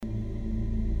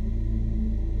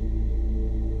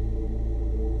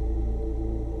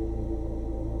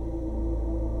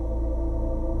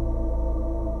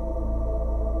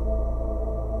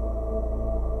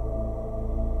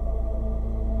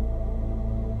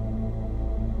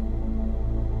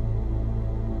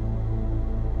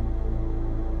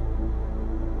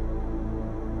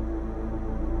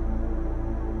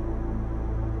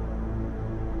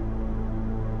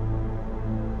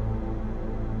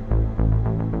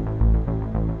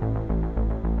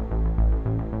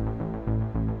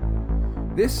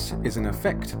This is an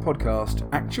Effect Podcast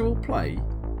actual play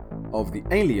of the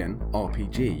Alien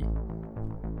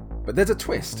RPG. But there's a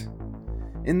twist.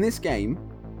 In this game,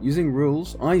 using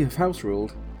rules I have house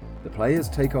ruled, the players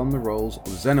take on the roles of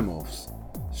xenomorphs,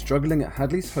 struggling at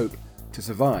Hadley's Hope to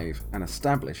survive and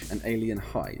establish an alien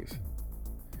hive.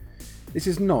 This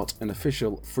is not an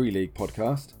official Free League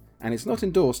podcast, and it's not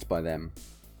endorsed by them.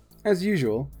 As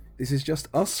usual, this is just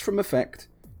us from Effect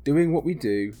doing what we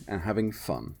do and having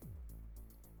fun.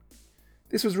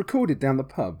 This was recorded down the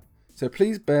pub, so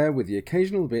please bear with the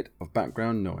occasional bit of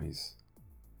background noise.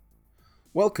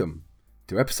 Welcome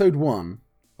to episode 1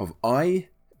 of I,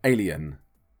 Alien,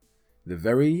 the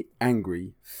very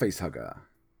angry facehugger.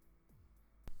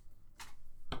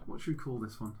 What should we call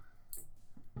this one?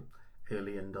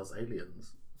 Alien does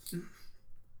aliens.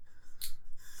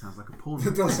 Sounds like a porn.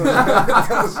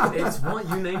 It's what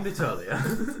you named it earlier.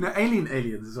 No,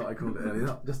 Aliens is what I called it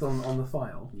earlier, just on the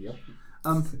file. Yep.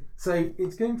 So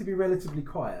it's going to be relatively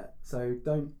quiet, so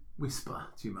don't whisper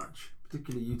too much,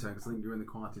 particularly you, Tone, because I think you're in the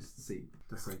quietest seat.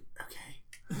 Just say, okay.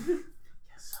 Yes,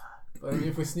 sir. But I mean,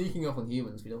 if we're sneaking up on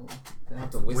humans, we don't have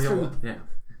to whisper.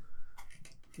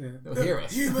 They'll hear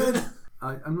us. Human!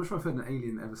 I'm not sure I've heard an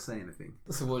alien ever say anything.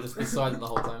 So we'll just be silent the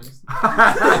whole time.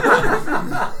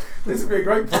 This would be a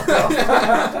great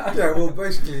podcast. Yeah, well,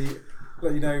 basically,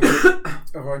 let you know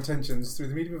of our intentions through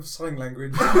the medium of sign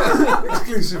language,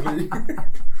 exclusively.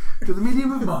 To the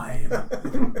medium of mime.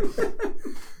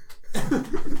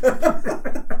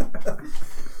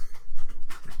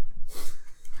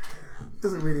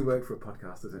 Doesn't really work for a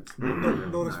podcast, does it?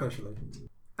 Not especially.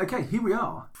 Okay, here we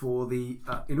are for the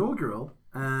inaugural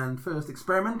and first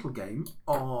experimental game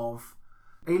of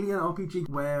Alien RPG,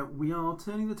 where we are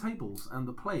turning the tables and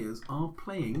the players are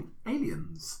playing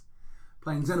aliens,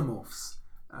 playing xenomorphs,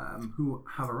 who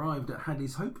have arrived at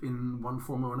Hadley's Hope in one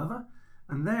form or another,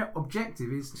 and their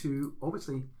objective is to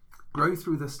obviously grow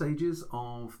through the stages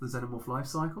of the xenomorph life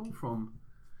cycle from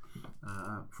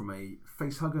a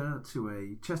facehugger to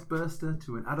a chest burster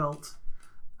to an adult,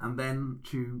 and then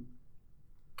to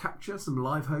capture some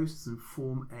live hosts and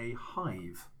form a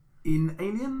hive. In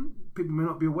Alien, people may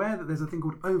not be aware that there's a thing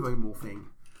called ovomorphing,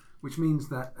 which means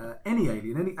that any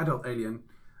adult alien,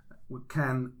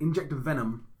 can inject a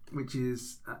venom, which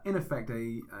is in effect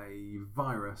a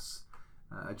virus,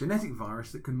 a genetic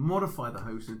virus that can modify the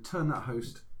host and turn that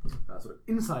host sort of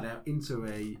inside out into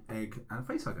a egg and a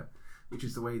facehugger, which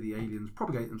is the way the aliens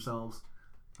propagate themselves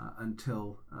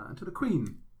until the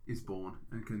queen is born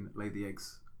and can lay the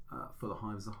eggs for the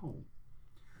hive as a whole.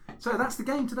 So that's the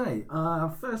game today.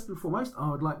 First and foremost, I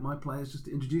would like my players just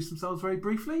to introduce themselves very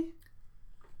briefly.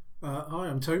 Hi,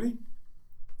 I'm Tony.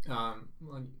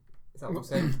 Is that what I'm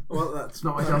saying? Well, that's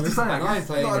Not much else to say. And I'm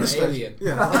playing an alien.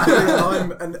 Yeah,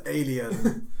 I'm an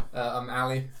alien. I'm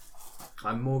Ali.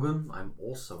 I'm Morgan. I'm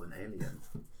also an alien.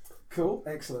 Cool,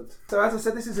 excellent. So as I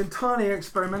said, this is entirely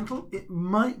experimental. It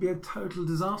might be a total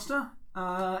disaster.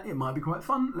 It might be quite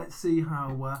fun. Let's see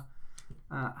how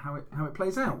it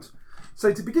plays out.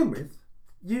 So to begin with,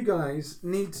 you guys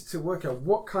need to work out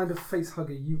what kind of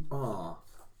facehugger you are.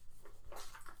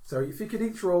 So if you could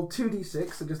each roll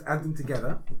 2d6 and just add them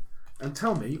together and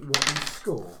tell me what you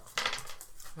score.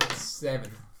 That's 7.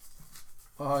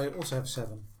 I also have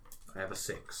 7. I have a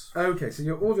 6. Okay, so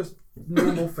you're all just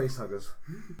normal facehuggers.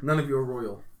 None of you are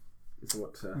royal. Is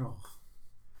what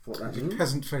that means.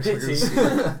 Peasant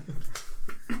facehuggers.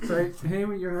 So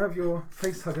here you have your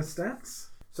facehugger stats.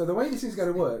 So the way this is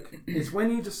going to work is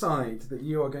when you decide that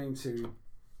you are going to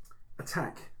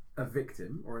attack a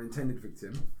victim or an intended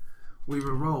victim, we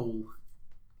will roll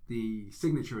the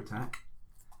signature attack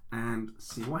and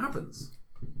see what happens.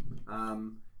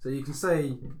 So you can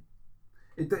say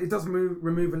it does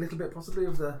remove a little bit possibly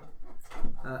of the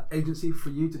agency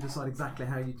for you to decide exactly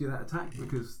how you do that attack,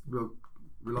 because we'll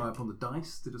rely upon the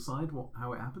dice to decide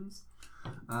how it happens.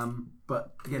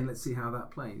 But again, let's see how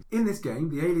that plays. In this game,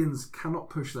 the aliens cannot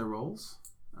push their rolls.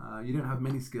 You don't have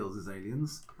many skills as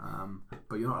aliens,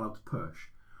 but you're not allowed to push.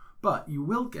 But you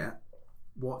will get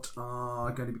what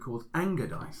are going to be called anger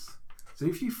dice. So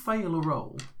if you fail a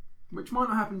roll, which might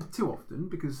not happen too often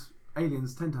because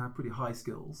aliens tend to have pretty high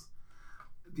skills,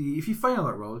 if you fail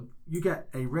that roll, you get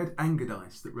a red anger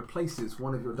dice that replaces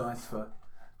one of your dice for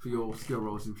your skill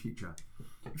rolls in future.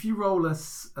 If you roll a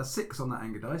 6 on that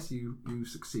anger dice, you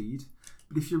succeed.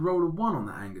 But if you roll a 1 on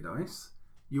that anger dice,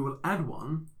 you will add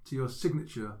 1 to your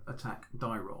signature attack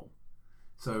die roll.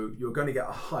 So you're going to get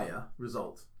a higher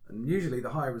result. And usually the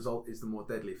higher result is the more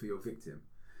deadly for your victim.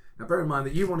 Now bear in mind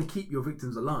that you want to keep your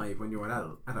victims alive when you're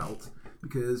an adult,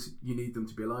 because you need them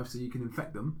to be alive so you can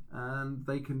infect them and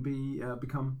they can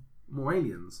become more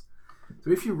aliens.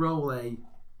 So if you roll a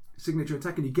signature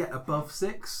attack and you get above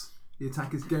 6, the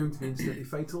attack is going to be instantly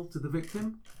fatal to the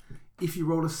victim. If you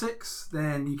roll a 6,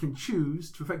 then you can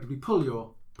choose to effectively pull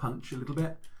your punch a little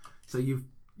bit. So you've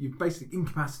basically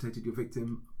incapacitated your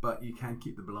victim, but you can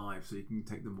keep them alive, so you can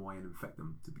take them away and infect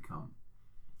them to become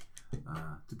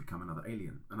another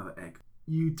alien, another egg.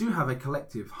 You do have a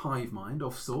collective hive mind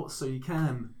of sorts, so you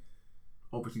can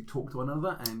obviously talk to one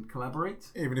another and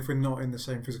collaborate. Even if we're not in the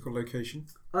same physical location.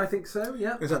 I think so.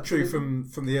 Yeah. Is that true from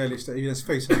the earliest stage? As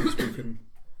facehuggers,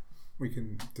 we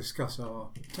can discuss our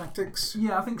tactics.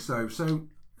 Yeah, I think so. So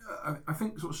I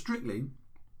think sort of strictly,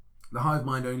 the hive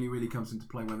mind only really comes into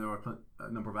play when there are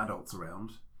a number of adults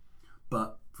around.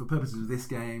 But for purposes of this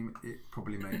game, it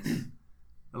probably makes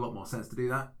a lot more sense to do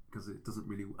that, because it doesn't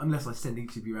really, unless I send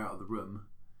each of you out of the room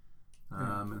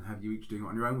and have you each doing it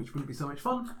on your own, which wouldn't be so much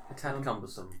fun. It's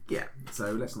cumbersome. Yeah,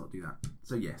 so let's not do that.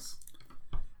 So yes.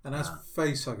 And as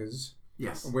facehuggers,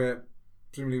 Yes.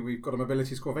 presumably we've got a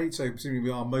mobility score of 8, so presumably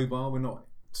we are mobile. We're not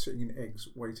sitting in eggs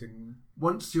waiting.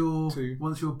 Once you're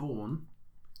born,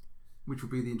 which will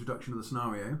be the introduction of the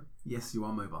scenario, yes, you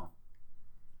are mobile.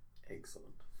 Excellent.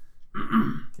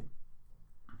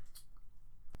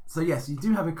 So yes, you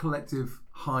do have a collective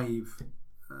hive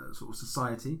sort of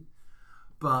society,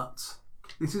 but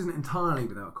this isn't entirely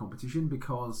without competition,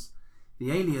 because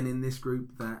the alien in this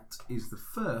group that is the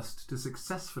first to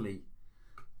successfully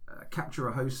capture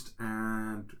a host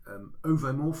and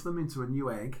ovomorph them into a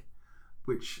new egg,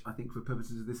 which I think for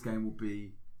purposes of this game will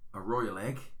be a royal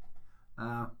egg,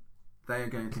 they are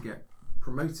going to get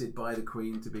promoted by the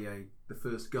Queen to be the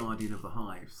first guardian of the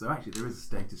hive. So actually there is a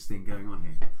status thing going on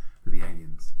here for the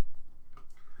aliens.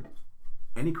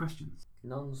 Any questions?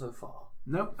 None so far.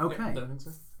 No? Okay. Yeah, don't think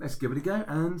so. Let's give it a go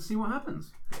and see what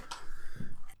happens.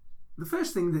 The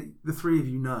first thing that the three of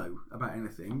you know about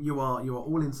anything, you are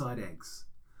all inside eggs.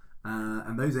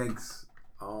 And those eggs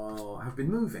have been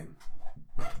moving,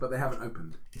 but they haven't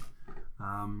opened.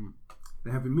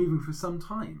 They have been moving for some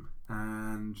time,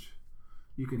 and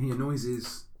you can hear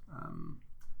noises,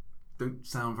 don't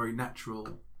sound very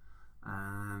natural,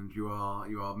 and you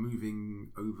are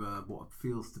moving over what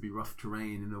feels to be rough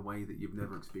terrain in a way that you've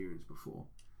never experienced before.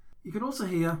 You can also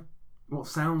hear what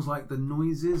sounds like the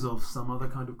noises of some other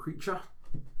kind of creature,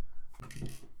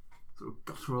 sort of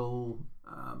guttural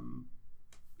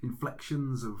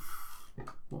inflections of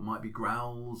what might be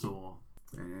growls, or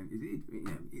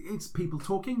it's people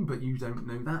talking, but you don't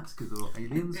know that because they're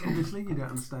aliens. Obviously, you don't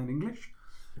understand English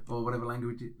or whatever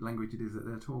language it is that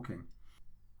they're talking.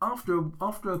 After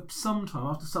some time,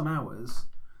 after some hours,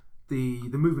 the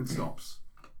movement stops,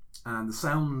 and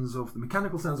the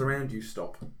mechanical sounds around you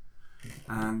stop,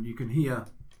 and you can hear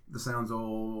the sounds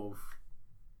of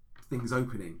things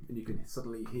opening, and you can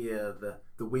suddenly hear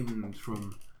the wind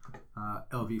from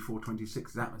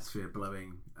LV-426's atmosphere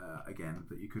blowing again,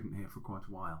 that you couldn't hear for quite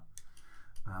a while,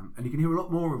 and you can hear a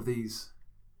lot more of these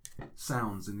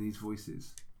sounds and these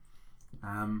voices.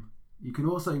 You can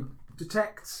also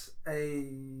detect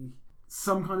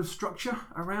some kind of structure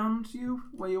around you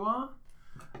where you are,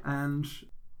 and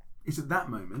it's at that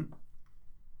moment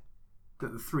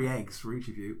that the 3 eggs for each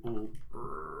of you all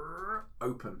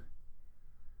open,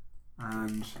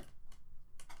 and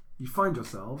you find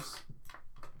yourselves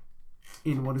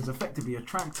in what is effectively a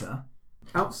tractor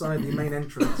outside the main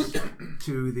entrance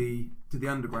to the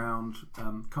underground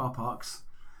car parks.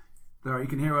 You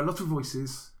can hear a lot of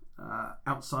voices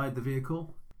outside the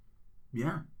vehicle.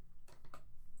 Yeah.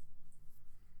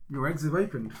 Your eggs have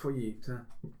opened for you to...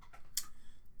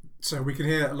 So we can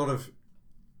hear a lot of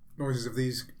noises of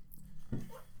these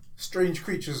strange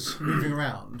creatures moving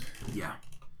around. Yeah.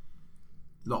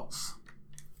 Lots.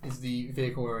 Is the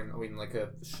vehicle we're in, are we in like a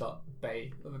shut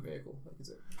bay of a vehicle? Like, is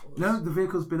it? No, the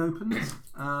vehicle's been opened.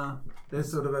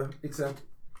 There's sort of it's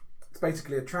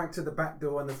basically a tractor. The back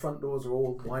door and the front doors are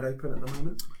all wide open at the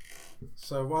moment.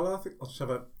 So while I think I'll just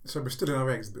have so we're still in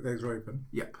our eggs, but the eggs are open.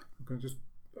 Yep. I'm going to just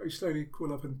very slowly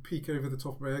crawl up and peek over the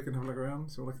top of my egg and have a look around,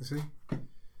 see what I can see.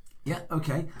 Yeah,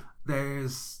 okay.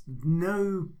 There's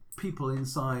no people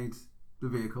inside the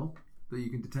vehicle that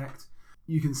you can detect.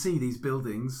 You can see these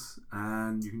buildings,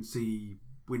 and you can see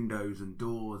windows and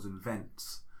doors and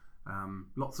vents.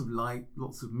 Lots of light,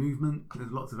 lots of movement.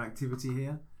 There's lots of activity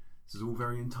here. This is all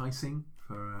very enticing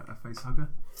for a facehugger.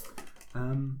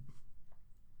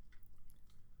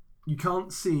 You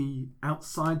can't see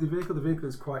outside the vehicle. The vehicle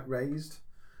is quite raised,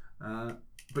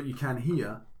 but you can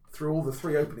hear through all the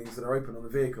 3 openings that are open on the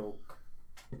vehicle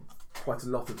quite a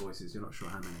lot of voices. You're not sure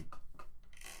how many.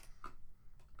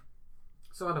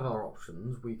 So out of our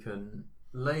options, we can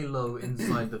lay low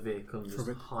inside the vehicle and just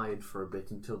hide for a bit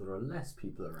until there are less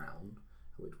people around,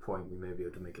 which point we may be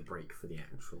able to make a break for the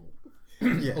actual.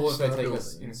 Yes. Or if they take building.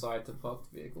 us inside the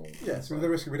parked vehicle. Yeah, so the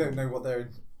risk we don't know what they're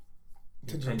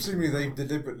Intention. presumably they've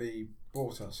deliberately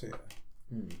brought us here.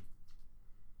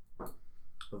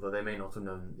 Although they may not have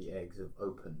known that the eggs have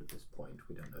opened at this point,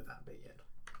 we don't know that bit yet.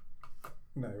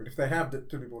 No, but if they have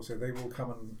deliberately brought us here, they will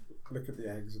come and look at the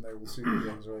eggs and they will see that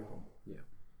the eggs are open.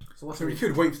 So We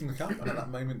could wait for them to come and at that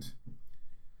moment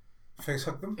face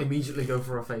hug them. immediately go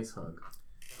for a face hug.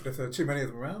 But if there are too many of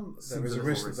them around, there Seems is a a little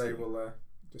risk that they risky. will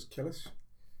just kill us.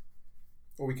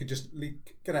 Or we could just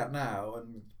get out now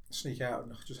and sneak out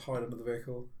and just hide under the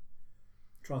vehicle.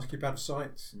 Try and keep out of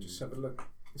sight. Just have a look,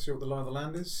 see what the lie of the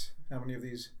land is. How many of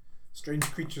these strange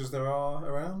creatures there are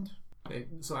around. Okay,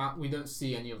 so we don't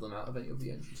see any of them out of any of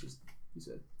the entrances, you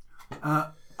said.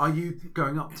 Are you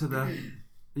going up to the?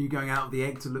 Are you going out of the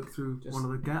egg to look through Just- one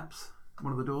of the gaps,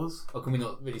 one of the doors? Or can we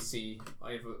not really see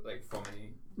either, like, from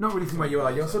any... Not really from where you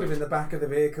are. You're sort of in the back of the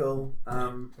vehicle.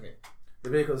 Okay. The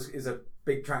vehicle is a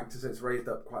big tractor, so it's raised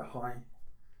up quite high.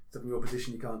 So from your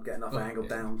position, you can't get enough angle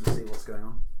down to see what's going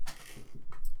on.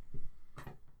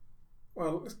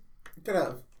 Well, let's get out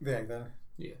of the egg then.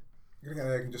 Yeah. Get out of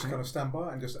the egg and just kind of stand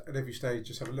by and just at every stage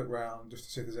just have a look round just to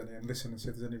see if there's any and listen and see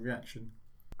if there's any reaction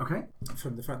Okay.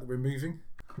 from the fact that we're moving.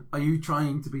 Are you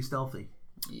trying to be stealthy?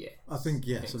 Yeah. I think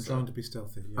yes. think I'm so. trying to be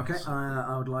stealthy. Yes. Okay.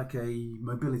 I would like a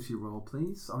mobility roll,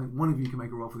 please. I think one of you can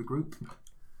make a roll for the group.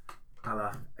 A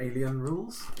la alien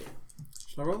rules.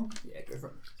 Shall I roll? Yeah, go for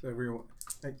it. So real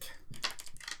 8.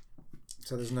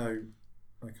 So there's no.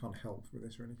 I can't help with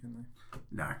this or anything though.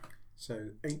 No. So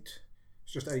 8.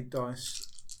 It's just 8 dice.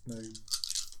 No.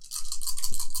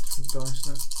 Different dice.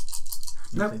 No.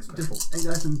 Nope. Nothing Just special.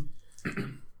 8 dice and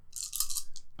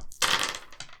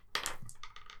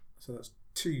So that's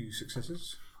 2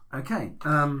 successes. okay.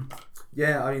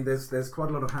 Yeah, I mean, there's quite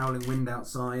a lot of howling wind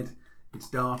outside. It's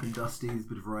dark and dusty. There's a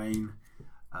bit of rain.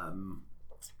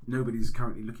 Nobody's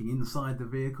currently looking inside the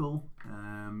vehicle.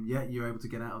 Yeah, you're able to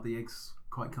get out of the eggs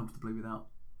quite comfortably without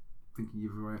thinking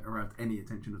you've aroused any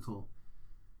attention at all.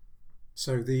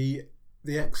 So the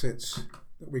exits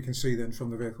that we can see then from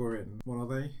the vehicle we're in. What are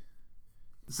they?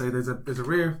 So there's a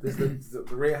rear. There's the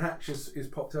rear hatch is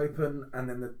popped open, and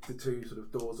then the two sort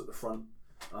of doors at the front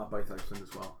are both open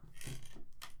as well.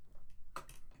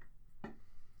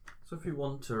 So if you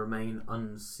want to remain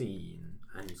unseen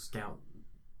and scout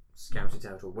it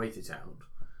out or wait it out,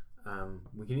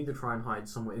 we can either try and hide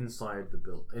somewhere inside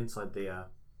the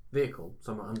vehicle,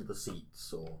 somewhere under the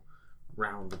seats or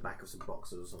round the back of some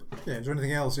boxes or something. Yeah, is there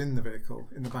anything else in the vehicle,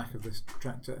 in the back of this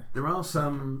tractor? There are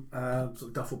some sort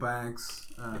of duffel bags,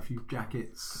 a few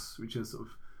jackets, which are sort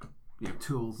of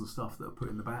tools and stuff that are put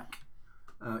in the back.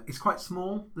 It's quite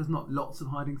small. There's not lots of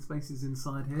hiding spaces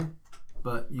inside here,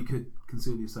 but you could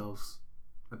conceal yourselves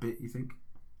a bit. You think?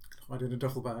 Hide in a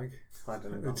duffel bag. I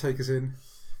don't It'd know. take us in.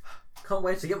 Can't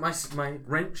wait to get my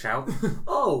wrench out.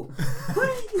 Oh!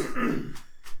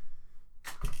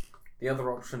 The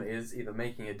other option is either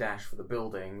making a dash for the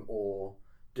building or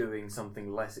doing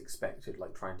something less expected,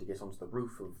 like trying to get onto the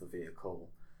roof of the vehicle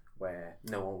where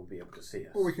no one will be able to see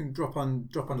us. Or we can drop under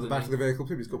the back of the vehicle.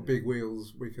 If it's got big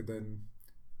wheels, we could then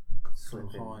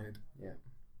sort Slip of in. hide Yeah.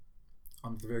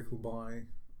 under the vehicle by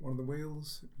one of the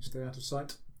wheels. Stay out of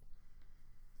sight.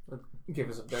 Give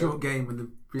us a bit. Short game when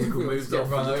the vehicle We'll moves get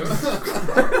off. run over.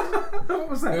 What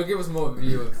was that? It'll give us more of a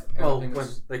view of Well, everything. when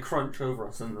that's- they crunch over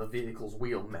us and the vehicle's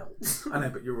wheel melts. I know,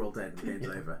 but you're all dead. The game's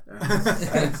over.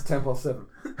 It's 7:10.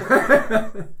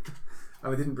 Oh,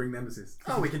 we didn't bring Nemesis.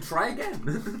 Oh, we can try again.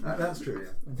 That's true.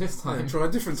 Yeah. This time, Try a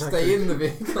different tactic. stay in the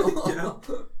vehicle. Yeah.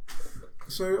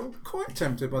 So I'm quite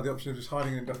tempted by the option of just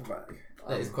hiding in a duffel bag.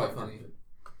 That is quite funny.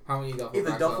 How many duffel Either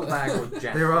bags duffel are there? bag or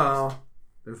jacket.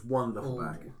 There's one duffel Ooh.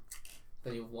 bag.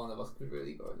 Then one of us could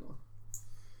really go in.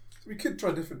 We could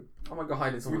try different. I might go hide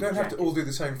in We someone's don't have to jacket. all do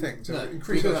the same thing. To No,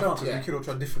 increase we our could have- chances, yeah. we could all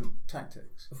try different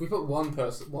tactics. If we put one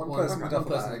person in the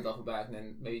duffel in bag. the duffel bag, and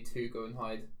then maybe 2 go and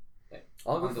hide.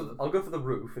 I'll under the- go for the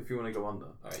roof if you want to go under.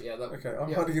 Alright, yeah, that. Okay, I'm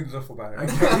yeah. hiding in a duffel bag. I'm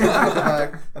hiding in a duffel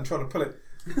bag and trying to pull it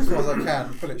as far as I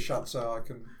can, pull it shut so I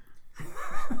can.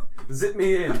 Zip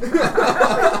me in.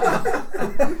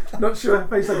 Not sure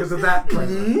facehuggers are that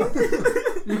clever.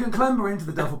 You can clamber into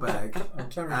the duffel bag I'm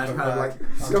clambering and in kind the of bag. like I'm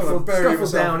trying to scuffle bury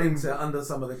myself down in- into under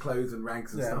some of the clothes and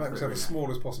rags and Yeah, stuff. make that myself are as in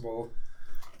small as possible.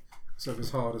 So as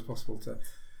hard as possible to.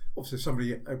 Obviously, if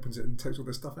somebody opens it and takes all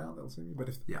this stuff out, they'll see me. But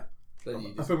if Then you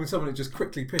I just, feel with somebody just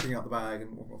quickly picking out the bag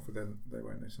and walking off with them, they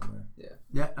won't know somewhere. there.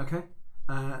 Yeah. Okay.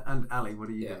 And Ali, what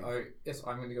are you yeah, doing?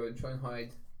 I'm going to go and try and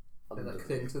hide and Under like the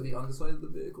cling to the underside of the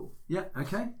vehicle. Yeah.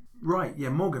 Okay. Right, yeah,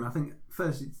 Morgan, I think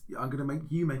first I'm going to make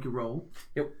you make a roll.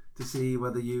 Yep. To see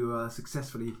whether you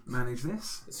successfully manage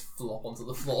this. Just flop onto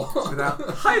the floor. Without.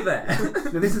 Hi there!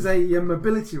 Now, this is a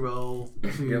mobility roll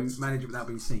to Yep. manage it without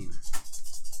being seen.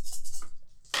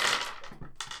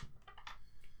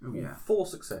 Oh, yeah. 4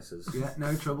 successes. Yeah,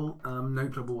 no trouble. No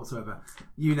trouble whatsoever.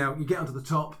 You get onto the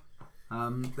top.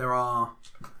 There are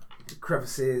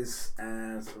crevices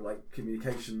and sort of like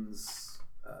communications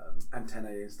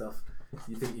antennae and stuff.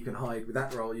 You think you can hide with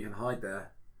that roll? You can hide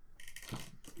there.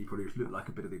 You probably look like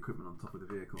a bit of the equipment on top of the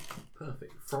vehicle.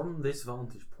 Perfect. From this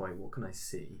vantage point, what can I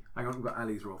see? Hang on, we've got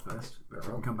Ali's roll first, but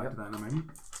we can come back to that in a moment.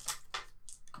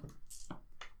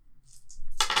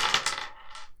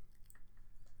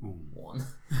 Ooh.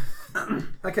 1.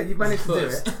 Okay, you've managed to do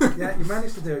it. Yeah, you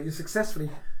managed to do it. You successfully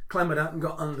clambered out and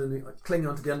got underneath, clinging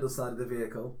onto the underside of the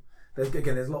vehicle.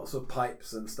 There's lots of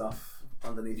pipes and stuff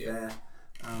underneath there.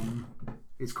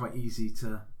 It's quite easy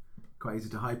to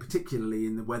hide, particularly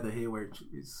in the weather here where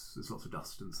there's lots of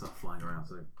dust and stuff flying around.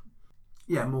 So,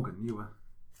 yeah, Morgan, you were.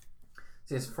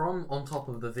 So yes, from on top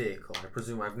of the vehicle, I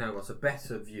presume I've now got a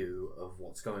better view of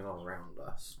what's going on around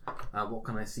us. What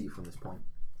can I see from this point?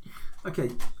 Okay,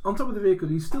 on top of the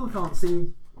vehicle, you still can't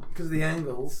see because of the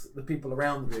angles the people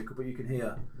around the vehicle, but you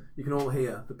can all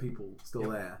hear the people still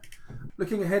there.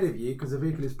 Looking ahead of you, because the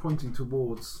vehicle is pointing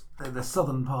towards the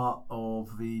southern part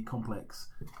of the complex,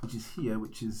 which is here,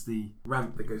 which is the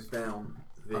ramp that goes down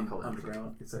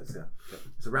underground. It's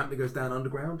a ramp that goes down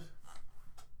underground.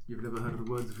 You've never heard of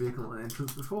the words vehicle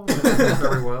entrance before?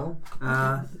 Very well.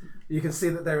 You can see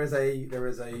that there is a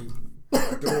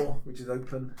door which is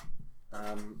open.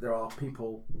 There are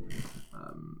people,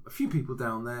 a few people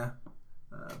down there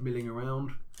milling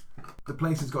around. The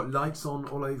place has got lights on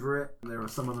all over it.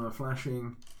 Some of them are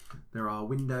flashing. There are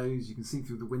windows. You can see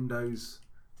through the windows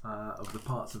of the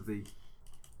parts of the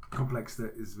complex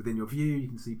that is within your view. You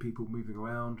can see people moving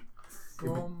around.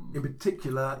 In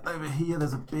particular, over here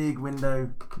there's a big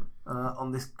window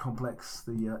on this complex,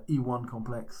 the E1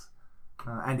 complex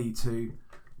and E2.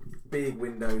 Big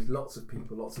windows, lots of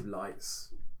people, lots of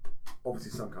lights.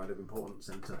 Obviously, some kind of important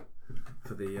centre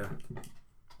for the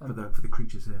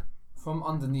creatures here. From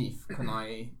underneath, can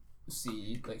I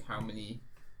see how many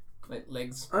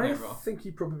legs I there are? think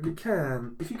you probably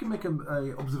can. If you can make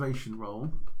a observation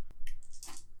roll.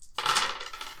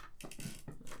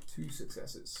 2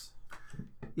 successes.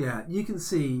 Yeah, you can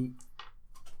see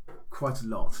quite a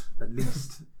lot. At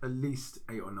least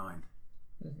 8 or 9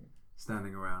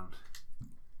 standing around.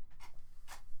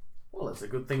 Well, it's a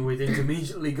good thing we didn't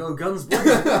immediately go guns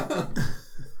blazing.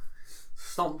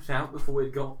 Stomped out before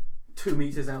we'd got 2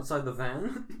 meters outside the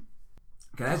van.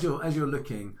 Okay, as you're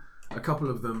looking, a couple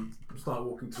of them start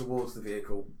walking towards the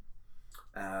vehicle,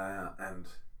 and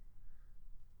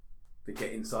they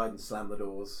get inside and slam the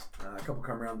doors. A couple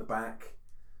come around the back,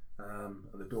 and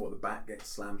the door at the back gets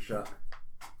slammed shut.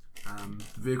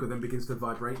 The vehicle then begins to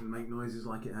vibrate and make noises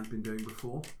like it had been doing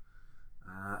before,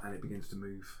 and it begins to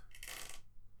move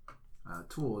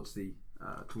towards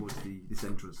this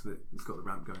entrance that's got the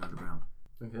ramp going underground.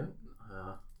 Okay.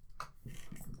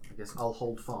 I guess I'll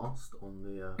hold fast on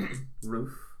the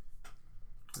roof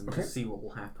and just see what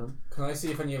will happen. Can I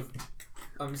see if any of...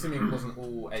 I'm assuming it wasn't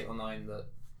all 8 or 9 that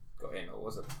got in, or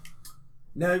was it?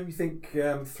 No, you think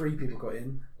 3 people got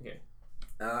in. Okay.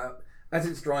 As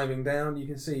it's driving down, you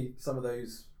can see some of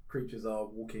those creatures are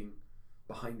walking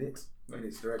behind it in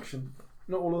its direction.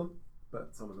 Not all of them,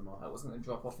 but some of them are. I wasn't going to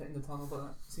drop off it in the tunnel, but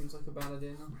that seems like a bad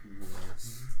idea now.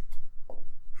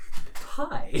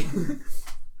 Hi!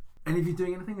 Any of you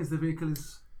doing anything as the vehicle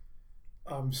is...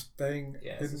 I'm staying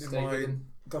hidden in stay my hidden.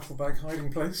 duffel bag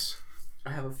hiding place.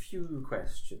 I have a few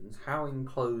questions. How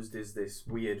enclosed is this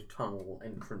weird tunnel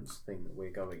entrance thing that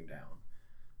we're going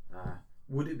down?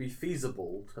 Would it be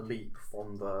feasible to leap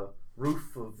from the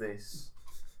roof of this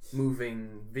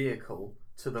moving vehicle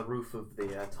to the roof of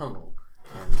the tunnel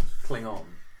and cling on?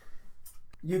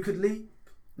 You could leap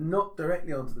not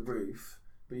directly onto the roof,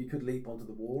 but you could leap onto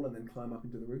the wall and then climb up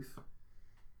into the roof.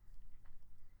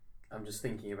 I'm just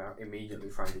thinking about immediately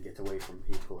trying to get away from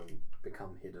people and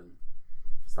become hidden.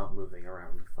 Start moving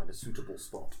around, find a suitable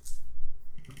spot.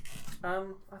 I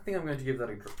think I'm going to give that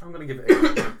I'm going to give it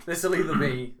a This will either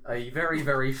be a very,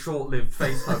 very short-lived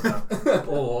face hugger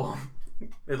or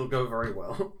it'll go very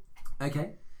well.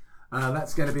 Okay.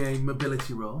 That's going to be a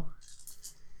mobility roll.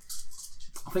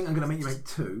 I think I'm going to make you make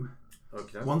 2.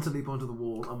 Okay. One to leap onto the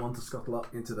wall and one to scuttle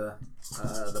up into the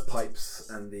pipes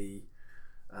and the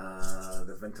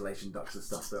ventilation ducts and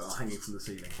stuff that are hanging from the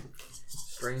ceiling.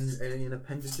 Strange alien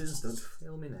appendages, don't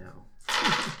fail me now.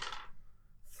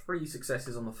 3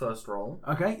 successes on the first roll.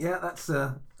 Okay, yeah, that's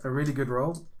a really good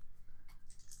roll.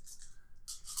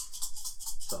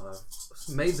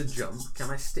 made the jump. Can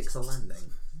I stick the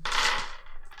landing?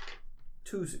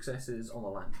 2 successes on the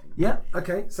landing. Yeah.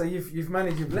 Okay. So you've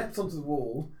leapt onto the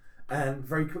wall and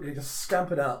very quickly just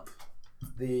scampered up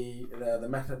the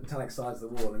metallic sides of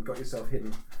the wall and got yourself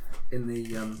hidden in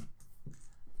the.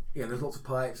 There's lots of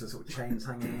pipes and sort of chains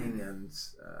hanging and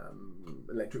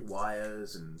electric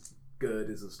wires and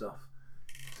girders and stuff.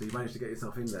 So you managed to get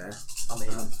yourself in there.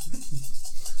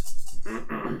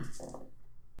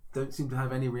 Don't seem to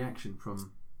have any reaction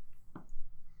from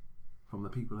the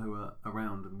people who are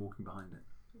around and walking behind it.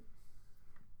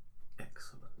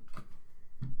 Excellent.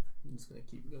 I'm just going to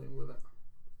keep going with it.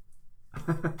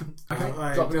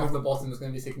 Okay. Dropping off the bottom is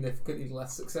going to be significantly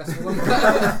less successful than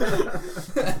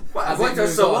that. Well, As it worked it out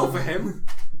moves so on. well for him.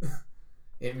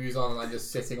 It moves on and I'm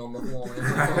just sitting on the floor.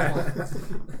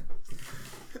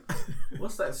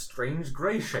 What's that strange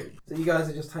grey shape? So you guys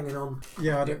are just hanging on.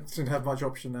 Yeah, I don't seem to have much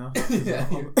option now. Yeah,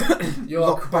 you're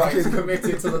Locked back quite in.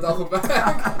 committed to the duffel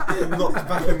bag. Locked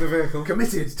back in the vehicle.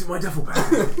 Committed to my duffel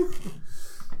bag.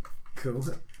 Cool.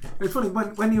 It's funny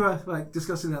when you were like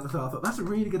discussing that at the start. I thought that's a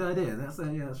really good idea. That's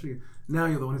really good. Now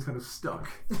you're the one who's kind of stuck.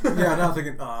 Yeah, now I'm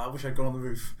thinking, I wish I'd gone on the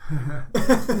roof.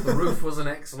 The roof was an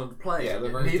excellent play. Yeah, the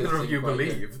roof Neither did of seem you quite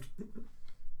believed.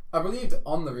 I believed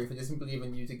on the roof, I just didn't believe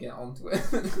in you to get onto it.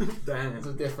 Damn. There's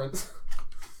a difference.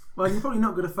 Well, you're probably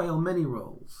not going to fail many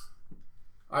rolls.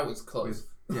 I was close.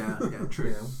 Yeah,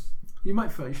 true. You might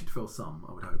fail. You should fail some,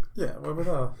 I would hope. Yeah, well, with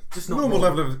our Just not normal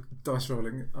roll. level of dice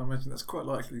rolling, I imagine that's quite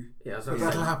likely. Yeah, so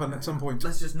That'll happen at some point.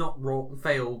 let's just not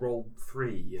fail roll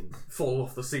 3 and fall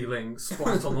off the ceiling,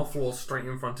 splat on the floor straight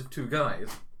in front of 2 guys.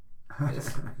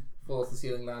 Just fall off the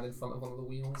ceiling, land in front of one of the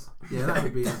wheels. Yeah, that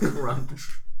would be.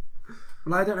 Crunch.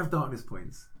 Well, I don't have darkness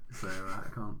points, so I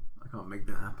can't make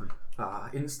that happen.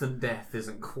 Instant death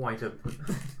isn't quite a...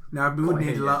 Now we would Quite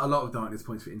need here, a lot of darkness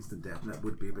points for instant death, and that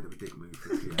would be a bit of a dick move.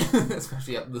 Yeah.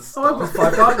 Especially at the Oh, I've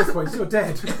start. got 5 darkness points. You're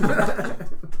dead.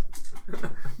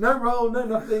 No roll, no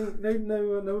nothing,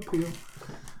 no appeal.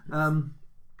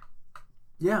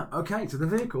 Yeah. Okay. So the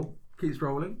vehicle keeps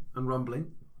rolling and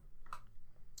rumbling,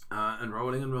 and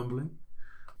rolling and rumbling.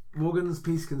 Morgan's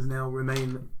Peaskins now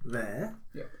remain there.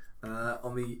 Yep.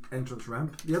 On the entrance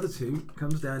ramp. The other 2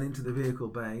 comes down into the vehicle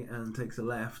bay and takes a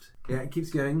left. Yeah, it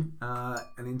keeps going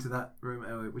and into that room,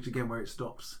 which again where it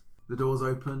stops. The doors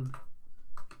open.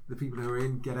 The people who are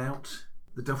in get out.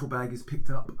 The duffel bag is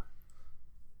picked up.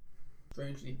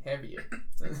 Strangely heavier.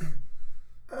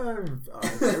 I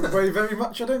don't weigh very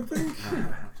much, I don't think,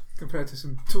 compared to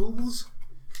some tools.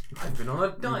 I've been on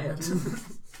a diet.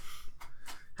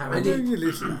 How I'm many... doing a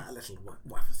little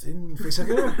waffle thing for a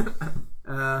second.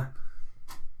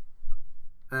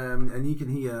 And you can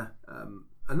hear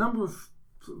a number of,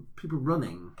 sort of people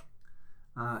running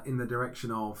in the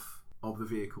direction of the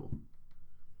vehicle.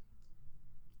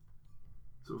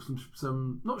 Sort of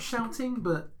some not shouting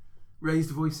but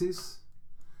raised voices.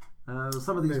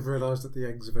 Some of They've realised that the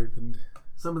eggs have opened.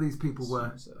 Some of these people were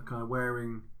Seems so. kind of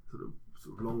wearing sort of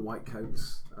long white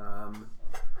coats.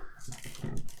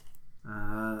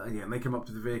 And yeah, and they come up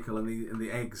to the vehicle, and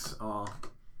the eggs are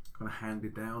kind of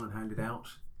handed down and handed out,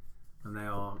 and they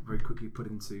are very quickly put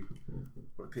into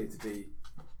what appear to be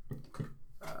sort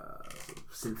of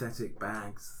synthetic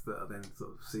bags that are then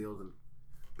sort of sealed and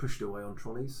pushed away on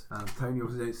trolleys. Tony, you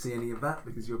also don't see any of that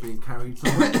because you're being carried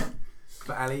somewhere.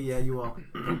 But Ali, yeah, you are.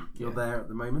 You're there at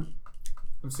the moment.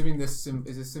 I'm assuming this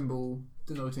is a symbol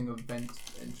denoting a vent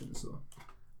entrance, or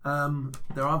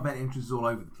There are vent entrances all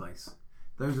over the place.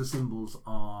 Those are symbols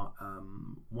are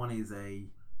one is a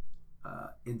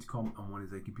intercom and one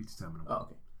is a computer terminal.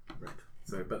 oh, okay. Right.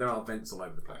 So, but there are vents all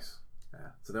over the place.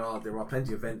 Yeah. So there are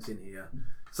plenty of vents in here.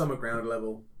 Some at ground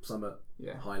level, some at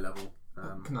Yeah. high level.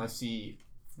 Can I see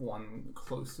one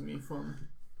close to me from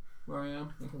where I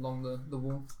am, like along the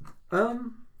wall?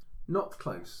 Not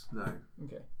close. No.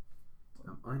 Okay.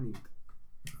 I need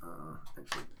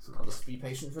actually. I'll just be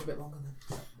patient for a bit longer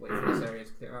then. Wait for this area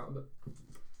to clear out a bit,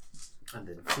 And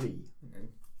then flee. and then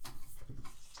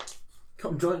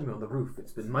Come join me on the roof.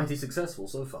 It's been mighty successful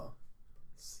so far.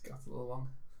 scuttle along.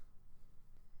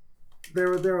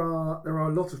 There are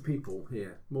a lot of people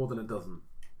here, more than a dozen,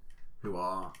 who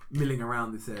are milling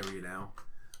around this area now,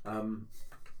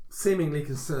 seemingly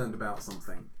concerned about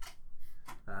something.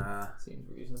 Seems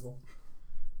reasonable.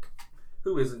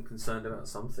 Who isn't concerned about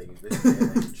something in this day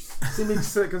and age?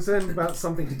 Seemingly concerned about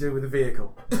something to do with the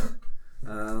vehicle.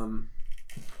 And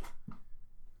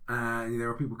there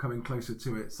are people coming closer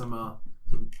to it. Some are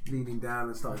sort of leaning down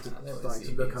and starting They won't to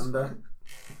see look me, it's under.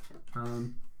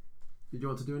 Did you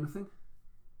want to do anything?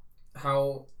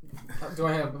 How do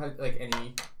I have like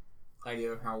any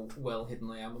idea of how well hidden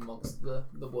I am amongst the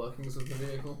workings of the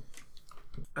vehicle?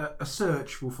 A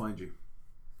search will find you.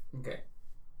 Okay.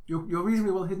 You're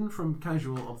reasonably well hidden from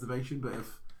casual observation, but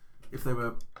if they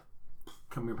were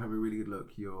coming up having a really good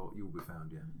look, you'll be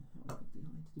found. Yeah.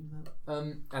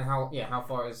 And how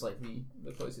far is like the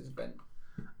closest vent?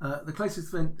 The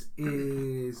closest vent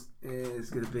is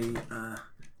going to be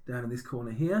down in this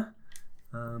corner here,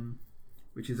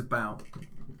 which is about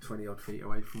 20 odd feet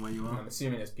away from where you are. I'm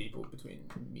assuming there's people between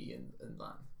me and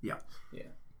that. Yeah. Yeah.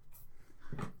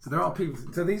 So there are people.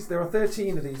 So there are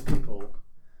 13 of these people.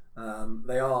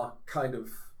 They are kind of.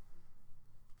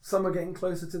 Some are getting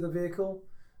closer to the vehicle,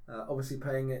 obviously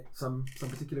paying it some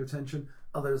particular attention.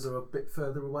 Others are a bit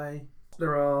further away.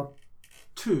 There are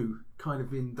 2 kind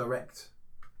of in the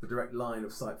direct line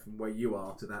of sight from where you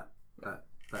are to that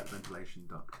ventilation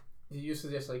duct. You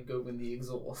suggest like go in the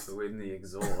exhaust. So in the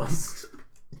exhaust.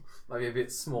 Might be a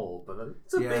bit small, but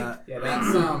it's a big Yeah, that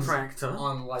sounds tractor.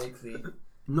 unlikely.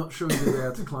 Not sure you'll be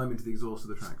able to climb into the exhaust of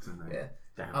the tractor. No. Yeah.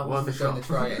 Damn, I worth a wasn't going shot. to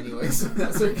try it anyway, so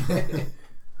that's okay.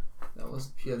 That was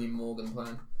purely Morgan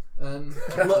plan.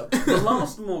 The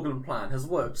last Morgan plan has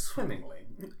worked swimmingly.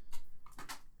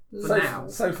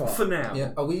 So far. For now.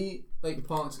 Yeah. Are we like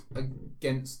parked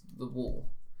against the wall?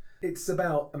 It's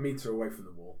about a metre away from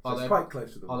the wall. So it's quite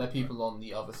close to the wall. Are there people on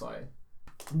the other side?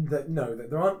 No,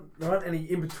 there aren't any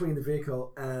in between the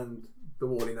vehicle and the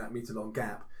wall in that metre long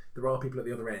gap. There are people at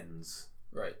the other ends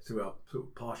Right. who are sort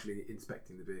of partially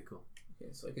inspecting the vehicle.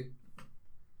 Okay, so I could,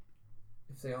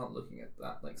 if they aren't looking at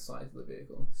that like side of the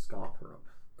vehicle, Scarper up.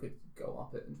 could go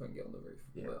up it and try and get on the roof.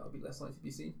 Yeah. But I'll be less likely to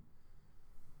be seen.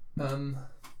 Can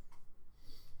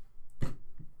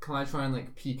I try and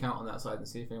like peek out on that side and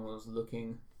see if anyone's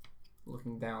looking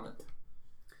down it?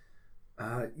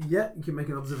 Yeah, you can make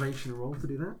an observation roll to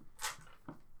do that.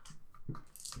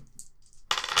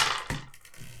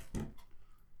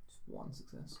 Just 1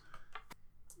 success.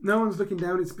 No one's looking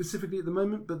down it specifically at the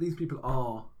moment, but these people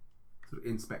are sort of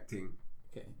inspecting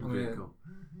Okay. the vehicle.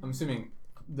 I'm assuming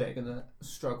they're gonna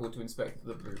struggle to inspect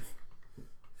the roof.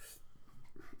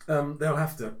 They'll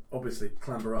have to obviously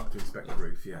clamber up to inspect the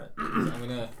roof. Yeah. So I'm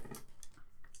gonna,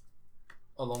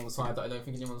 along the side that I don't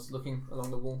think anyone's looking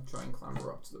along the wall, try and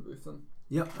clamber up to the roof then.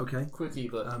 Yep. Okay. Quickly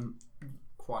but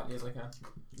quietly as I can.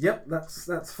 Yep.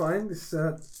 That's fine. This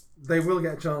they will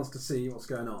get a chance to see what's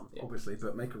going on, obviously,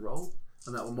 but make a roll,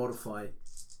 and that will modify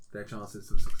their chances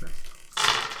of success.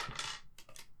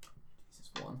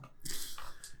 Jesus, 1.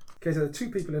 Okay, so there are 2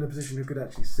 people in a position who could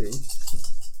actually see.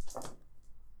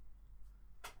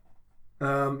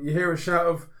 You hear a shout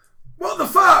of, "What the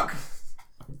fuck!"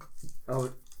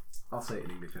 I'll say it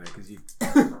in English, because you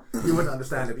wouldn't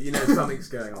understand it, but you know something's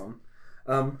going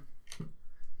on.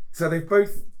 So they've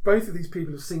both of these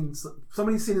people have seen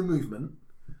somebody's seen a movement,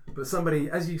 but somebody,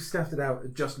 as you scattered out,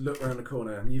 had just looked around the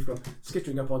corner, and you've gone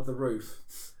skittering up onto the roof,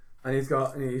 and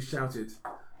he's shouted,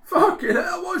 "Fucking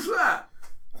hell, what's that?"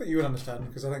 I think you would understand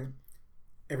because I think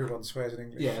everyone swears in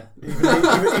English. Yeah.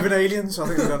 Even aliens. I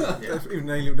think even an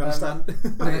alien would understand.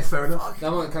 That's fair enough.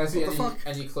 Now, can I see What the fuck?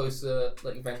 any closer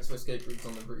like vents or escape routes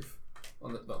on the roof?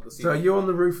 On the So ceiling? you're on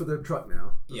the roof of the truck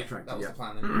now. Yeah, The tractor, that was yeah. the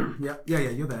plan then. Yeah,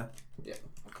 you're there.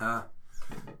 Yeah.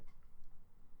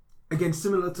 Again,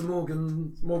 similar to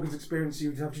Morgan's experience,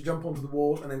 you'd have to jump onto the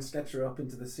wall and then scatter up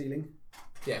into the ceiling.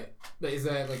 Yeah, but is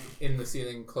there like in the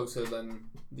ceiling closer than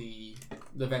the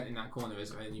vent in that corner? Is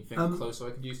there anything closer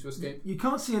I could use to escape? You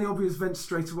can't see any obvious vents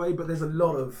straight away, but there's a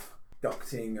lot of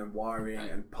ducting and wiring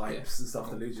and pipes and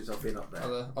stuff that lose yourself in up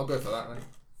there. I'll go for that then.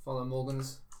 Follow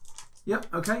Morgan's. Yep,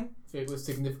 okay. It was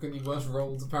significantly worse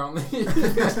rolled apparently.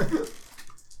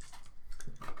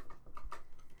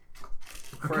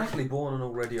 Freshly born and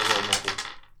already a role model.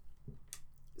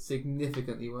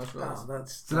 Significantly worse rolls. Oh,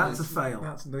 that's a fail.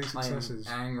 That's no I am successes.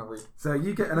 angry. So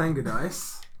you get an anger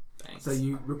dice. Thanks. So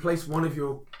you replace one of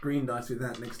your green dice with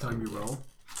that next time you roll.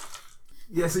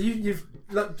 Yeah, so you've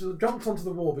jumped onto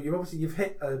the wall, but you've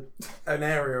hit an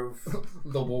area of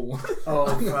the wall.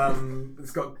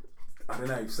 it's got, I don't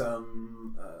know,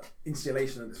 some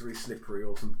insulation that's really slippery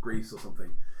or some grease or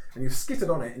something, and you've skittered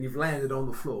on it and you've landed on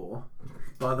the floor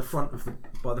by the front of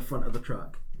the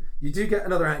truck. You do get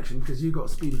another action because you got a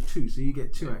speed of 2, so you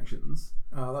get 2 actions.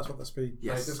 Oh, that's what the speed.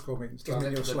 Yes. This call means. Isn't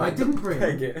it Your the- slide. I didn't bring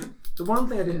it. the one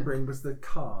thing I didn't bring was the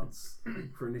cards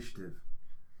for initiative.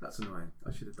 That's annoying.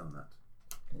 I should have done that.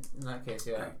 In that case,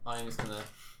 yeah, Okay. I'm just gonna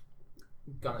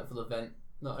gun it for the vent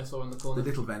that I saw in the The corner.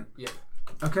 little vent. Yep.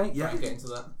 Okay. Try Yeah. and get into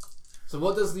that. So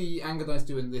what does the anger dice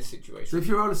do in this So situation? if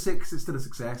you roll a 6, it's still a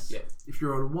success. Yeah. If you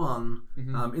roll a 1,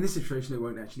 Mhm. in this situation it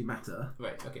won't actually matter.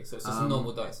 Right, okay, so it's just a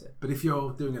normal dice here. But if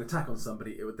you're doing an attack on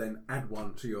somebody, it would then add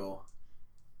 1 to your.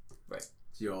 Right.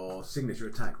 So your signature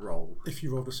attack roll. If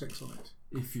you rolled a 6 on it.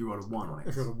 If you roll a 1 on it.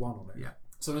 If you rolled a 1 on it. Yeah.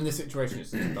 So in this situation,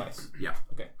 it's just dice. Yeah.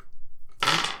 Okay.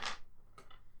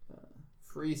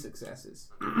 3 successes.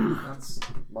 That's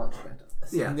Much better. a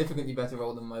significantly better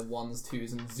roll than my 1s,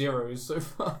 2s, and 0s so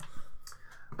far.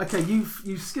 Okay, you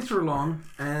skitter along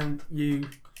and you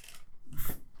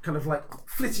kind of like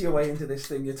flitter your way into this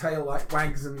thing. Your tail like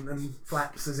wags and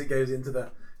flaps as it goes into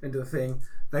the thing.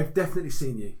 They've definitely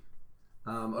seen you.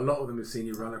 A lot of them have seen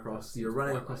you run across. You're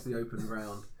running across the open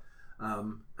ground,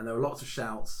 and there are lots of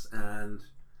shouts. And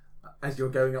as you're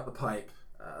going up the pipe,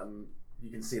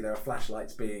 you can see there are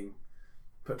flashlights being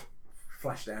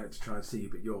flashed down to try and see you,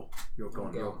 but you're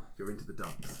gone. You're into the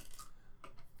dumps.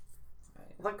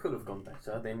 That could have gone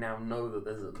better. They now know that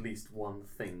there's at least one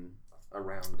thing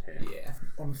around here. Yeah.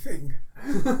 On the thing.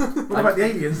 What about the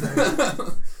aliens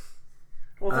though?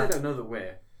 Well, they don't know that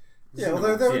we're. Yeah,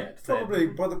 although they would yet. probably,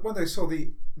 when they saw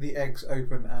the eggs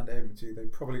open and empty, they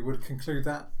probably would conclude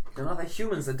that. They're not. They're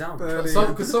humans. They're dumb.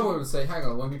 Because someone would say, hang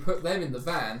on, when we put them in the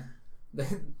van, they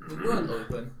weren't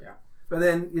open. Yeah. But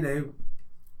then,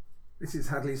 this is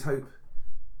Hadley's hope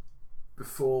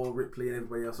before Ripley and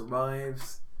everybody else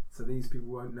arrives. So these people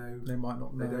won't know. They might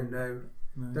not know. They don't know.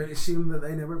 No. Don't assume that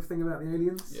they know everything about the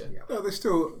aliens. Yeah. No, they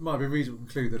still might be reasonable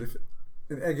to conclude that if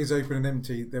an egg is open and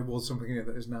empty, there was something in it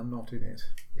that is now not in it.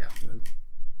 Yeah.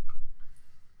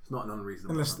 It's not an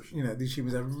unreasonable Unless, assumption. these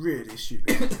humans are really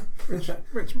stupid.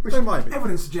 which they might be.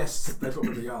 Evidence suggests that they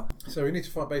probably are. So we need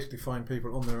to basically find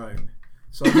people on their own.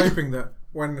 So I'm hoping that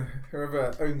when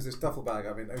whoever owns this duffel bag,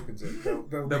 opens it,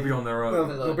 they'll be on their own.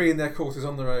 They'll be in their quarters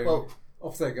on their own, Well,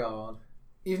 off their guard.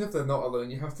 even if they're not alone,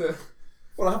 you have to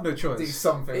Well, I have no do choice.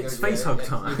 something. It's don't you? face hug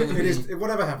time. You're gonna It is be-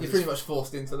 whatever You're happens. pretty much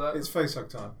forced into that. It's face hug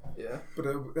time, Yeah. but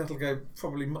that'll go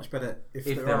probably much better if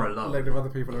If there they're are alone. a load of other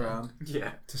people around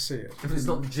Yeah. to see it. If it's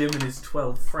not Jim and his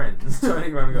 12 friends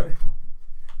turning around and going,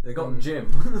 they got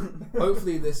Jim.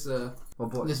 Hopefully this Oh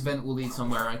boy. this vent will lead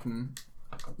somewhere I can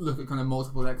look at kind of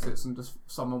multiple exits and just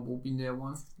someone will be near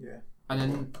one. Yeah. And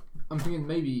then I'm thinking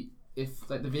maybe if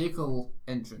like the vehicle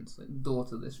entrance, like the door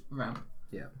to this ramp,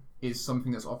 is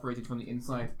something that's operated from the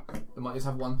inside, they might just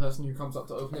have one person who comes up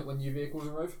to open it when new vehicles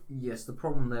arrive. Yes, the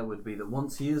problem there would be that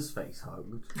once he is face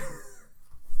hugged,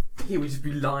 he would just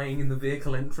be lying in the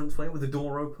vehicle entranceway with the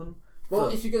door open. Well,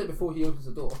 But- if you get it before he opens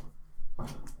the door.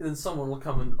 Then someone will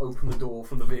come and open the door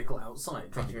from the vehicle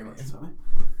outside. Thank you very much.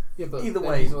 Yeah, but Either then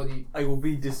way, he's already... I will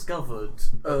be discovered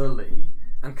early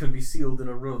and can be sealed in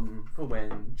a room for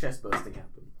when chest bursting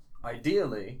happens.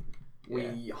 Ideally,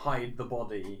 we hide the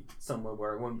body somewhere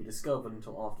where it won't be discovered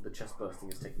until after the chest bursting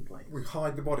has taken place. We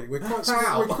hide the body. We're quite small.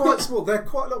 How? We're quite small. They're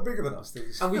quite a lot bigger than us.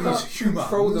 These And we these can't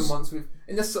control them humans. once we've...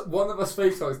 Unless one of us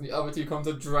face hugs and the other two come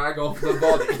to drag off the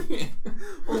body.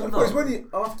 Well, Of course, no, when you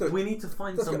after we need to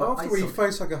find that's somewhere after we isolated.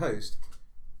 face hug a host,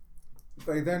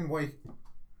 they then wake.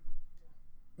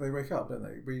 They wake up, don't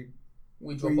they?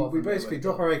 we drop off. We and they basically wake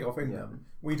drop up. our egg off in them.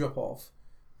 We drop off,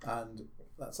 and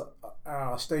that's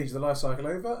our stage of the life cycle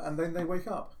over. And then they wake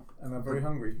up and are very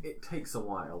hungry. It takes a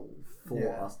while for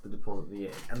Yeah. us to deposit the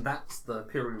egg, and that's the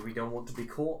period we don't want to be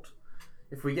caught.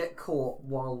 If we get caught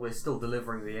while we're still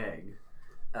delivering the egg,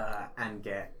 and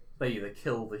they either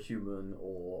kill the human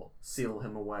or seal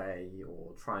him away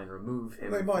or try and remove him.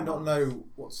 They might from not us. know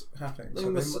what's happening. They, So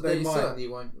must, they they might certainly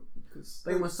won't. Cause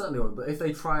They most certainly won't, but if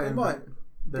they try they and might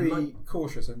they be might-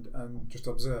 cautious and just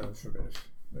observe for a bit.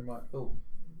 They might,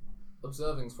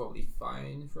 observing's probably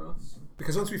fine for us.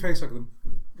 because once we face hug them,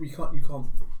 you can't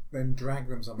then drag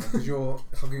them somewhere because you're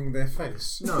hugging their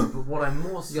face. No, but what I'm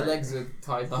more Your saying, legs are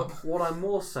tied up. what I'm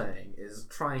more saying is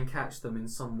try and catch them in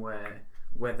somewhere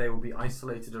where they will be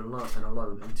isolated and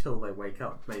alone until they wake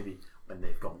up, maybe when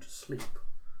they've gone to sleep.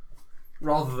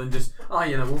 Rather than just,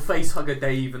 we'll face hug a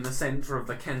Dave in the centre of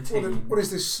the canteen. What is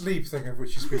this sleep thing of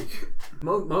which you speak?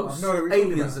 Most I know what you're talking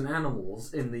aliens about. and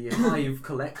animals in the Hive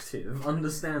collective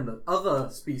understand that other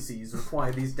species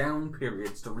require these down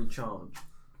periods to recharge,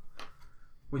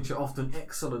 which are often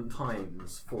excellent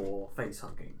times for face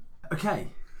hugging. Okay,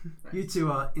 you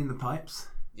two are in the pipes.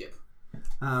 Yep.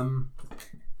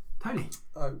 Tony.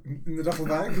 In the duffel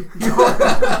bag.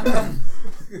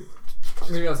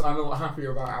 To be honest, I'm a lot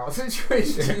happier about our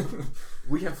situation.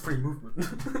 We have free movement.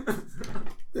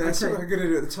 Yeah, that's Okay. what I'm going to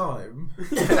do at the time.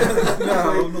 No,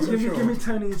 No, I'm not so give me sure.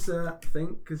 Tony's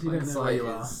thing because you don't know where you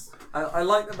are. Hindsight is- I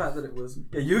like the fact that it was,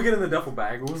 you get in the duffel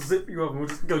bag, we'll zip you up and we'll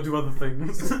just go do other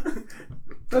things. That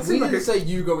We seemed like didn't say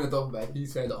you go in the duffel bag. He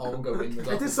said I'll go in the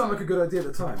duffel it did sound bag. like a good idea at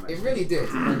the time. It Actually. really did,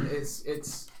 and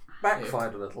it's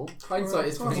Backfired a little. hindsight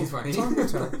is Time will 2020.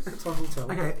 tell. Time will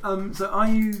tell. Okay, so are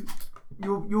you?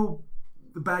 Your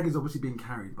the bag is obviously being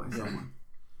carried by someone.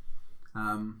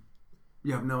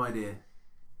 You have no idea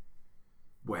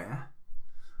where.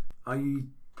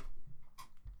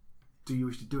 Do you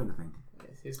wish to do anything?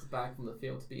 Yes, here's the bag from the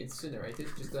field to be incinerated.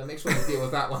 Just make sure you deal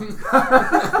with that one.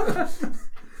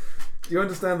 Do you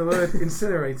understand the word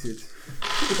incinerated?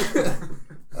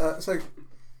 So,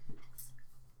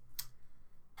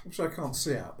 which I can't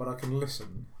see out, but I can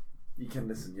listen. You can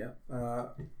listen, yeah.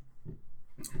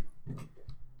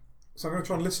 So I'm going to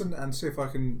try and listen and see if I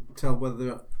can tell whether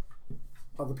there are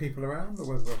other people around, or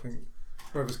whether I think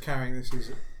whoever's carrying this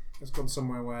has gone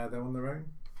somewhere where they're on their own.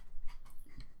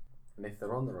 And if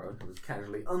they're on their own, we'll just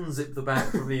casually unzip the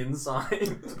bag from the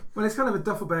inside. Well, it's kind of a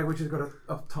duffel bag which has got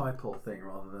a tie pull thing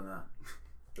rather than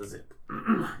a zip.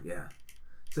 Yeah.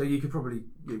 So you could probably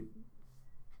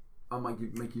I might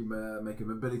make a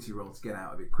mobility roll to get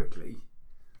out of it quickly.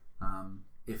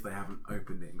 If they haven't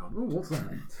opened it and gone, oh, what's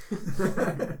that?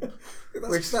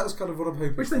 That was kind of what I'm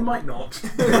hoping. Which they might not.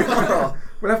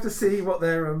 We'll have to see what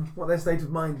their state of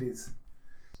mind is.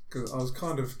 Because I was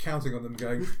kind of counting on them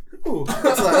going, oh, what's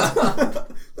that?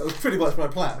 That was pretty much my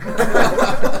plan.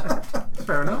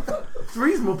 Fair enough. It's a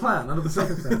reasonable plan under the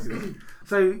circumstances.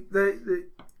 So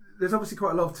there's obviously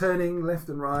quite a lot of turning left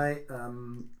and right.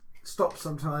 Stop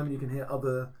sometime and you can hear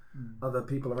other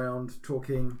people around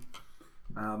talking.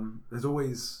 There's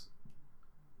always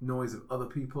noise of other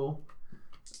people.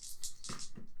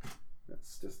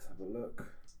 Let's just have a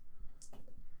look.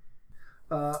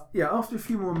 After a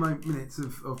few more minutes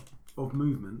of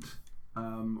movement,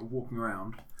 of walking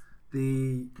around,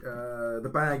 the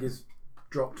bag is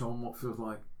dropped on what feels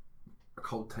like a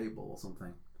cold table or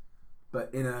something,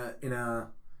 but in an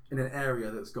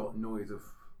area that's got noise of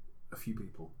a few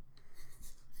people.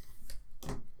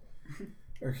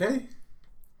 Okay.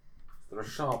 There's a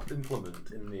sharp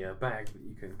implement in the bag that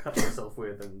you can cut yourself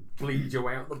with and bleed your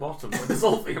way out the bottom by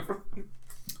dissolving everything.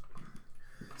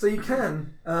 So you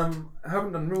can, I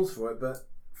haven't done rules for it, but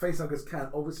facehuggers can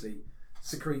obviously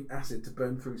secrete acid to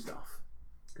burn through stuff,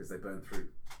 because they burn through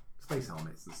space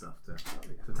helmets and stuff to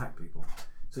attack people.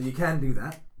 So you can do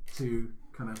that to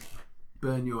kind of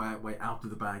burn your way out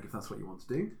of the bag if that's what you want to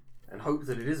do. And hope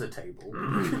that it is a table.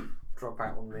 Drop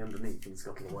out on the underneath and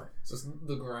scuttle away. Just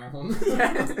the ground.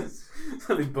 Yes.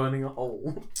 Suddenly burning a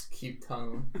hole. Keep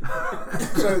tongue.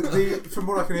 So from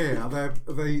what I can hear, are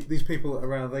these people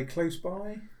around? Are they close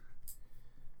by?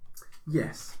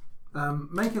 Yes.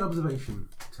 Make an observation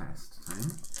test,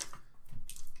 Tane.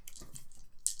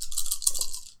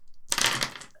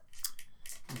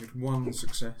 With one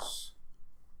success.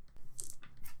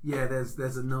 Yeah,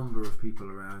 there's a number of people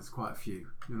around. There's quite a few.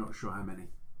 You're not sure how many.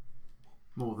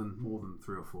 More than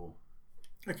 3 or 4.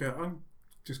 Okay, I'm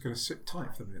just going to sit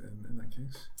tight for a minute in that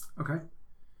case. Okay.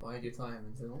 Bide your time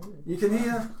until. You can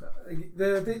hear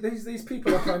these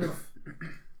people are kind of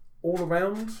all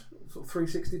around, sort of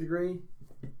 360 degree.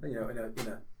 You know, in a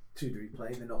 2-degree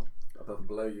plane. They're not above and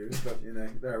below you, but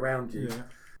they're around you. Yeah.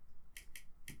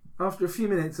 After a few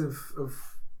minutes of sort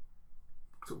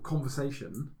of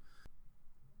conversation,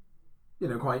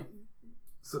 quite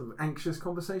sort of anxious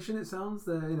conversation, it sounds.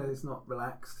 It's not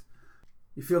relaxed.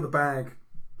 You feel the bag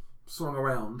swung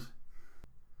around.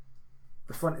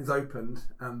 The front is opened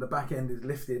and the back end is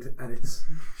lifted and it's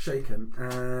shaken,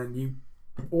 and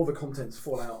all the contents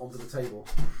fall out onto the table,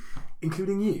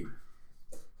 including you.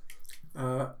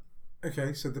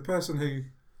 Okay, so the person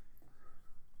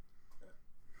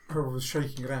whoever was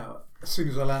shaking it out, as soon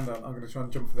as I land on, I'm going to try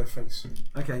and jump for their face.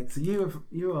 Okay, so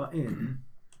you are in.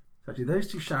 Actually, those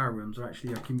 2 shower rooms are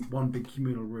actually one big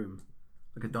communal room,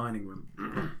 like a dining room,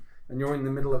 and you're in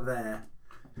the middle of there.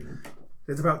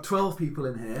 There's about 12 people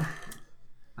in here,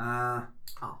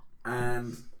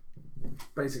 and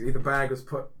basically the bag was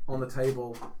put on the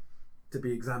table to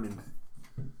be examined.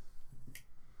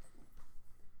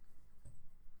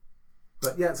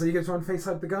 But yeah, so you're going to try and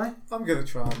face-hug the guy? I'm going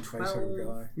to try and face-hug the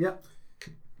guy. Yep.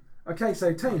 Okay,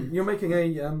 so Tane, you're making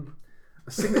a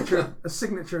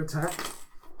signature attack.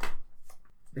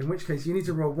 In which case, you need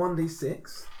to roll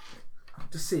 1d6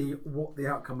 to see what the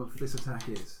outcome of this attack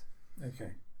is.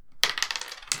 Okay.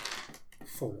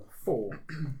 4.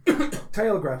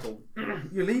 Tail grapple.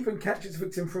 You leap and catch its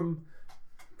victim from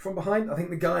behind. I think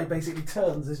the guy basically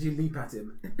turns as you leap at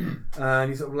him,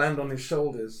 and you sort of land on his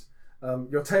shoulders.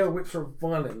 Your tail whips her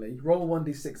violently. Roll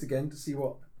 1d6 again to see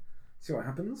what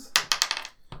happens.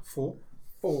 4.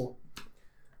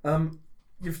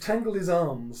 You've tangled his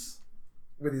arms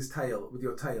with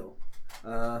your tail,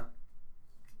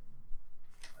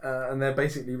 and they're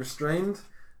basically restrained.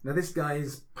 Now this guy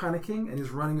is panicking and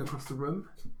is running across the room,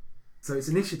 so it's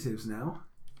initiatives now.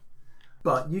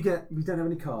 But we don't have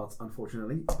any cards,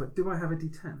 unfortunately. But do I have a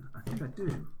D10? I think I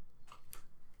do.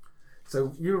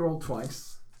 So you roll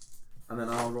twice, and then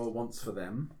I'll roll once for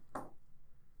them.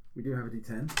 We do have a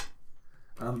D10.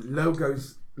 Low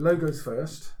goes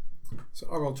first. So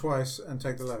I roll twice and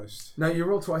take the lowest. No, you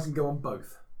roll twice and go on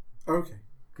both. Okay.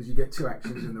 Because you get 2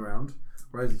 actions in the round,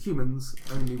 whereas the humans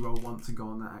only roll once and go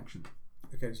on that action.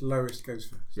 Okay, so lowest goes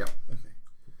first. Yep. Okay.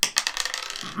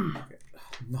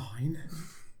 9.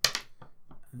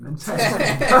 And 10.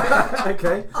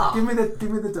 Okay. Give me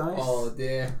the dice. Oh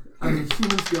dear. And the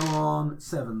humans go on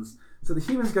 7s. So the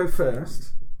humans go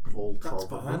first. All That's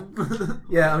 12 of fine. them.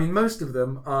 Yeah, I mean most of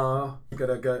them are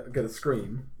gonna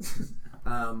scream.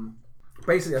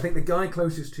 Basically, I think the guy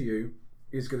closest to you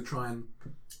is gonna try and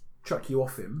chuck you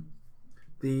off him.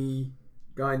 The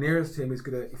guy nearest to him is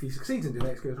gonna, if he succeeds in doing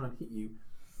that, he's gonna try and hit you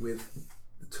with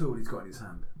the tool he's got in his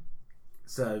hand.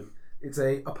 So it's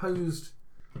a opposed.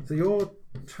 So your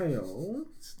tail.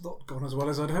 It's not gone as well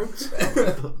as I'd hoped.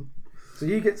 So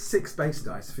you get 6 base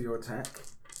dice for your attack.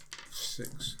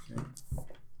 6. Okay.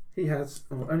 He has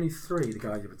only 3. The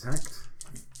guy you've attacked.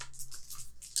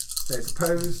 So it's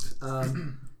opposed.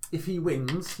 If he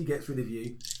wins, he gets rid of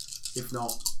you. If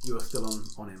not, you're still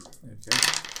on him. Okay.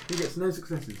 He gets no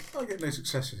successes. I get no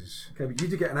successes. Okay, but you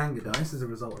do get an anger dice as a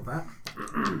result of that.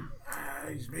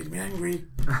 He's made me angry.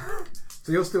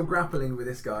 So you're still grappling with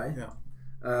this guy. Yeah.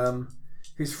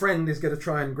 His friend is going to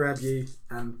try and grab you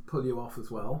and pull you off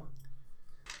as well.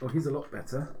 Oh, he's a lot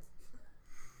better.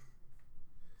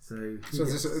 So this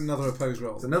is another opposed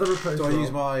roll. It's another opposed Do I roll.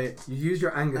 use my You use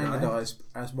your anger die. dice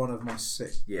as one of my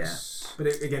 6? Yeah. But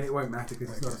again, it won't matter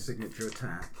because it's not a signature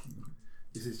attack.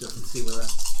 This is just to see whether...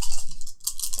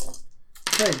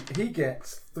 Okay, he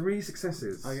gets 3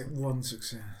 successes. I get 1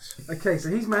 success. Okay, so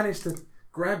he's managed to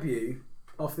grab you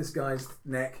off this guy's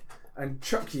neck and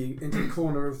chuck you into the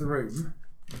corner of the room.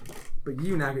 But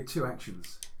you now get 2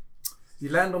 actions. You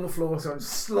land on the floor, so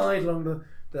slide along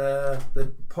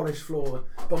the polished floor,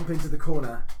 bump into the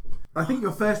corner. I think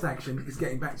your first action is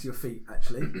getting back to your feet,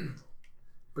 actually.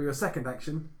 But your second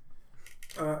action...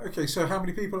 Okay, so how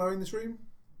many people are in this room?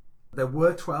 There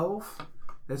were 12.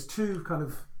 There's 2 kind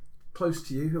of close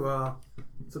to you who are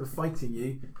sort of fighting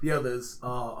you. The others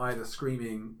are either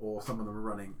screaming or some of them are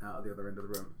running out of the other end of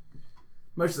the room.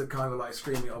 Most of them kind of like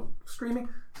screaming,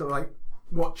 sort of like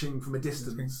watching from a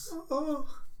distance. Oh.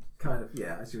 Kind of,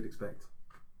 yeah, as you would expect.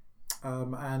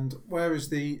 And where is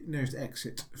the nearest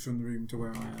exit from the room to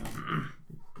where I am?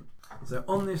 So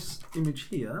on this image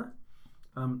here,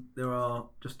 there are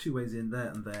just 2 ways in, there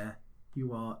and there.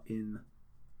 You are in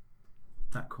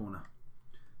that corner.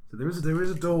 So there is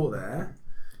a door there.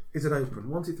 Is it open?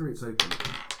 1, 2, 3, it's open.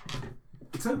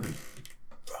 It's open.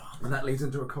 And that leads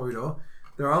into a corridor.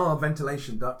 There are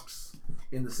ventilation ducts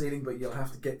in the ceiling, but you'll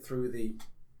have to get through the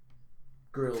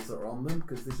grills that are on them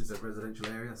because this is a residential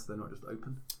area, so they're not just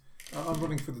open. I'm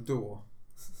running for the door.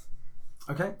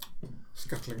 Okay.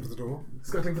 Scuttling for the door.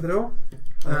 Scuttling for the door.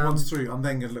 And once through, I'm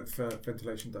then going to look for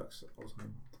ventilation ducts.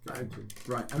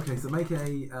 Right, okay, so make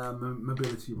a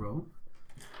mobility roll.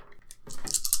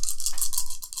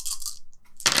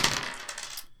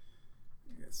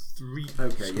 Yes, 3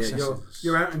 Okay, yeah, successes.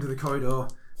 you're out into the corridor.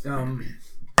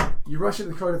 You rush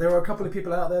into the corridor. There are a couple of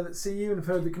people out there that see you and have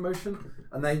heard the commotion,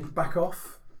 and they back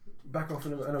off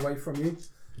and away from you,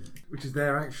 which is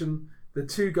their action. The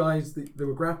 2 guys that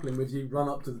were grappling with you run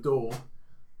up to the door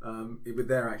with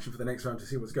their action for the next round to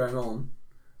see what's going on.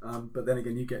 But then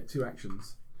again, you get 2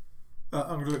 actions.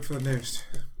 I'm going to look for the nearest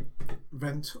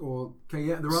vent or. Okay,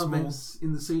 yeah, there are vents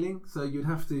in the ceiling, so you'd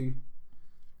have to.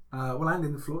 And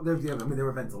in the floor. There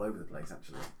are vents all over the place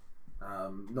actually.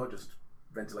 Not just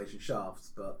ventilation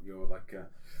shafts, but your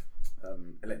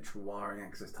electrical wiring,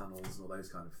 access tunnels, and all those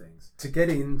kind of things. To get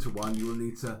into one, you will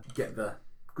need to get the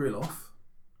grill off,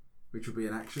 which will be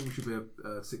an action, which will be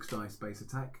a 6 dice base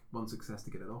attack. 1 success to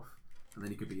get it off, and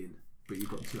then you could be in. But you've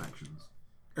got 2 actions.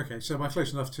 Okay, so am I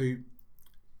close enough to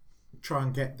try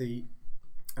and get the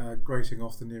grating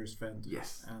off the nearest vent?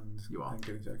 Yes, and you are.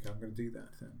 Get into, okay, I'm going to do that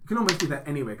then. You can almost do that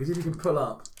anyway, because if you can pull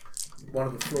up one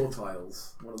of the floor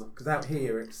tiles, because out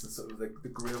here it's the sort of the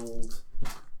grilled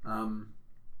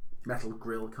metal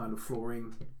grill kind of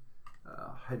flooring,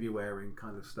 heavy wearing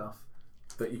kind of stuff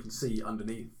that you can see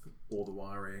underneath all the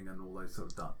wiring and all those sort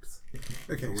of ducts.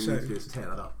 Okay, so all you need to do is tear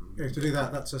that up. Okay, to do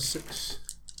that, that's a 6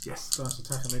 yes dice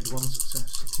attack. I made 1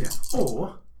 success. Yeah,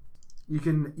 or you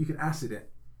can acid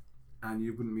it, and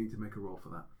you wouldn't need to make a roll for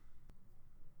that.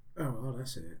 Oh,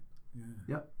 that's it.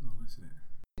 Yeah. Yep. Oh, that's it.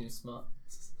 You're smart.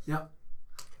 Yep.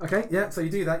 Okay, yeah, so you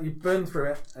do that, you burn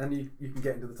through it, and you can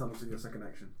get into the tunnels with your second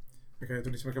action. Okay, do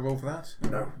I need to make a roll for that?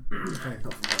 No. Okay,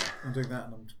 Not from there. I'm doing that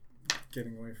and I'm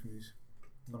getting away from these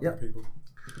number Yep. of people.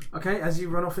 Okay, as you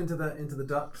run off into the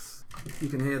ducts, you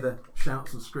can hear the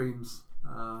shouts and screams,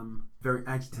 very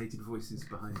agitated voices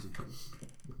behind you.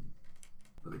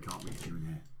 But they can't reach you in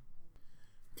here.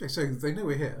 Okay, so they know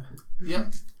we're here.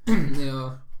 Yep. They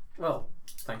are. Well,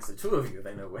 thanks to 2 of you,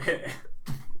 they know we're here.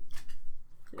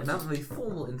 And now that the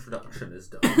formal introduction is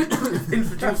done, we've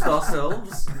introduced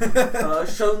ourselves,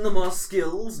 shown them our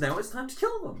skills, now it's time to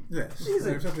kill them. Yes. Easy.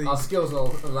 So we've had Our skills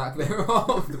are lack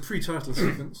thereof. the pre-title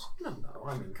sequence. No,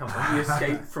 I mean, come on, we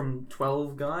escaped from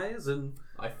 12 guys and...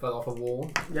 I fell off a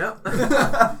wall. Yep.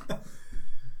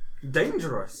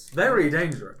 Dangerous. Very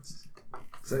dangerous.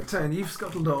 So, Tone, you've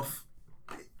scuttled off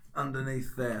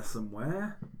underneath there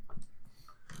somewhere.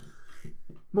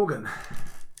 Morgan,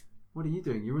 what are you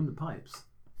doing? You're in the pipes.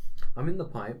 I'm in the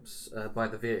pipes by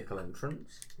the vehicle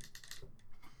entrance.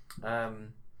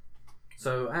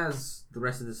 So as the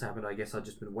rest of this happened, I guess I've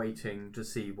just been waiting to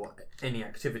see what any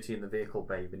activity in the vehicle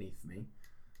bay beneath me.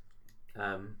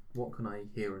 What can I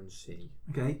hear and see?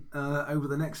 Okay, over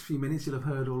the next few minutes you'll have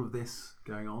heard all of this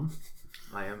going on.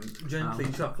 I am gently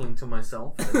chuckling to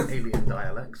myself in alien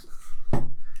dialects.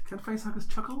 Can facehuggers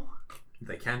chuckle?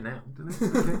 They can now. Do they?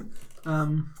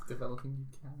 Okay. Developing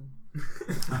canon.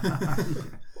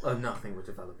 Nothing we're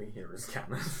developing here is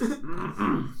canon.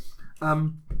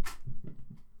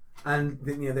 And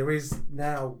there is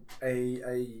now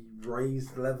a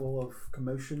raised level of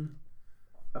commotion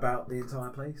about the entire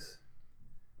place.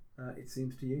 It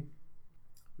seems to you.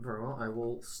 Very well, I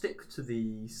will stick to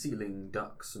the ceiling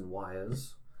ducts and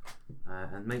wires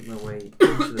and make my way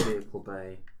into the vehicle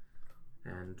bay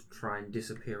and try and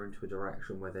disappear into a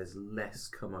direction where there's less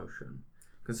commotion.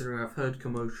 Considering I've heard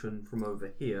commotion from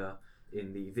over here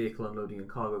in the vehicle unloading and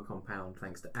cargo compound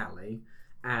thanks to Ali,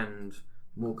 and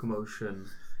more commotion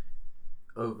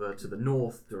over to the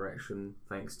north direction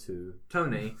thanks to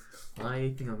Tony,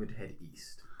 I think I'm going to head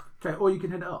east. Okay, or you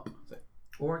can head up.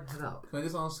 Or I can head up. Can I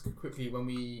just ask quickly, when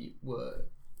we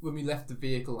left the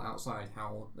vehicle outside,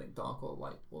 how dark or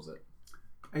light was it?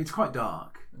 It's quite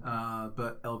dark,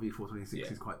 but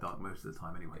LV-426 is quite dark most of the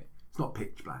time anyway. Okay. It's not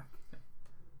pitch black.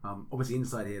 Obviously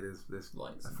inside here there's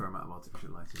Lights. a fair amount of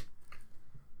artificial lighting.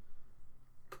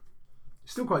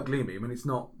 It's still quite gloomy. I mean, it's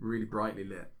not really brightly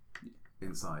lit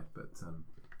inside, but...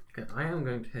 Okay, I am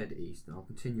going to head east and I'll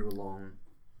continue along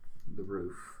the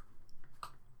roof.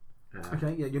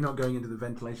 Okay, yeah, you're not going into the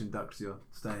ventilation ducts, you're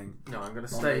staying... No, I'm going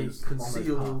to On stay those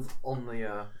concealed on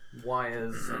the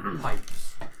wires and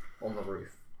pipes on the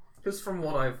roof. Because from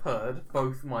what I've heard,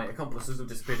 both my accomplices have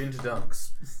disappeared into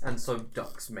ducts, and so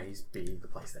ducts may be the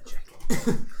place they're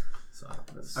checking. So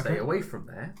let's stay Okay. away from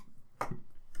there.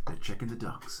 They're checking the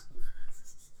ducks.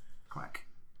 Quack.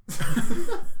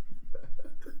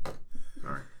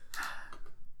 Alright.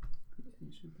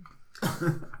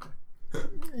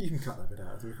 You can cut that bit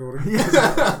out of the recording.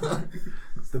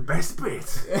 It's the best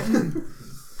bit.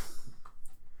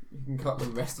 You can cut the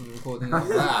rest of the recording out of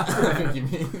that. I think you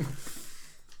mean.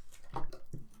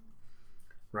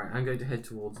 Right, I'm going to head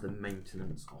towards the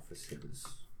maintenance offices.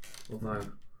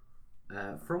 Although,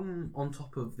 from on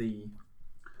top of the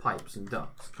pipes and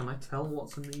ducts, can I tell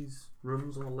what's in these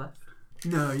rooms on the left?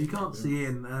 No, you can't see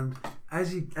in, and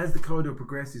as the corridor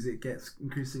progresses, it gets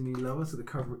increasingly lower. So the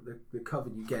cover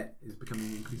you get is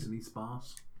becoming increasingly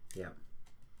sparse. Yeah.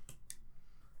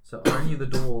 So are any of the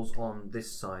doors on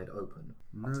this side open?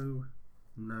 No.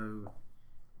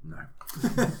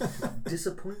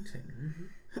 Disappointing.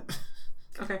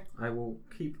 Okay, I will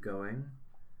keep going,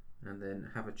 and then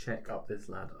have a check up this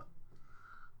ladder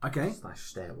Okay. /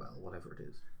 stairwell, whatever it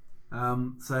is.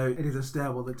 So it is a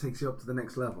stairwell that takes you up to the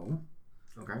next level.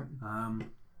 Okay.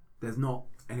 There's not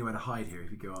anywhere to hide here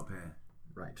if you go up here.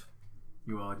 Right.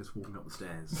 You are just walking up the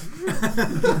stairs.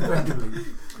 Effectively.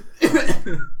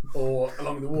 Or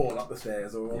along the wall up the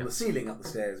stairs, or on the ceiling up the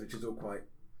stairs, which is all quite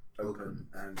open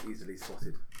and easily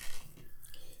spotted.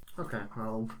 Okay,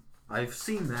 well, I've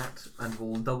seen that, and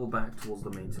we'll double back towards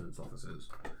the maintenance offices.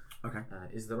 Okay.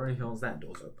 Is there any chance that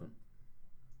door's open?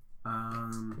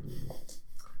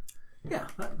 Yeah,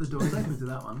 the door's open to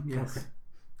that one, yes. Okay.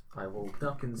 I will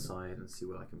duck inside and see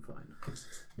what I can find.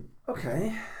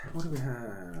 Okay, what do we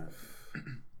have?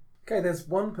 Okay, there's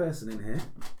one person in here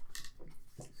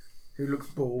who looks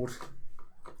bored.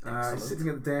 He's sitting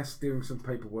at the desk doing some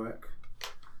paperwork.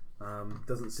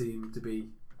 Doesn't seem to be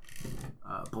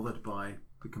bothered by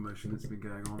the commotion that's been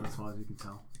going on, as far as you can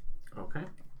tell. Okay.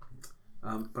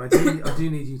 But I do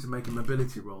need you to make a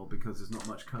mobility roll, because there's not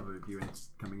much cover of you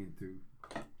coming in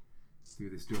through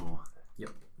this door.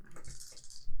 Yep.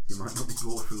 You might not be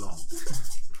bored for long.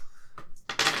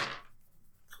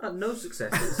 No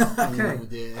successes. Okay. Oh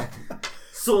dear.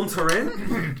 saunter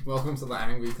in. Welcome to the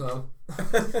Angry Club.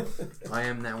 I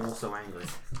am now also angry.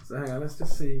 So hang on, let's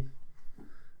just see.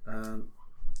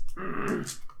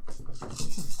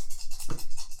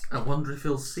 I wonder if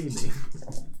he'll see me.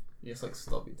 You just like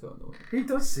stop your turn away. He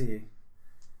does see you.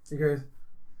 He goes,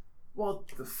 "What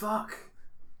the fuck?"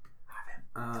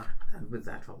 And with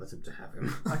that, I'll let him to have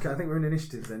him. Okay, I think we're in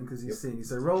initiative then because he's seeing you.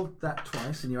 So roll that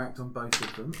twice and you act on both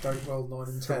of them. Don't roll 9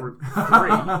 and 10.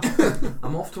 3.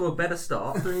 I'm off to a better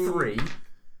start. 3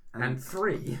 and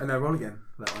 3 Oh, no, roll again.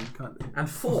 That one can't do. and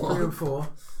 3 4. and 4.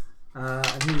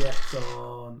 And he acts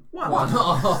on 1.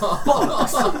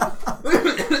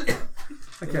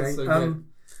 Okay. That's so good.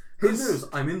 Good news,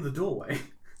 I'm in the doorway.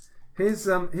 His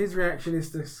reaction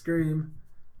is to scream,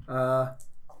 to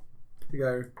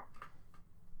go,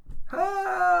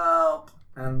 "Help!"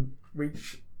 and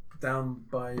reach down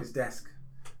by his desk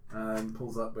and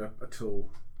pulls up a tool.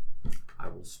 I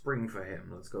will spring for him.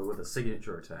 Let's go with a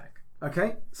signature attack.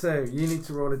 Okay, so you need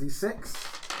to roll a d6.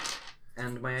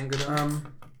 And my anger die.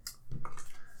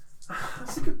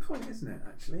 That's a good point, isn't it?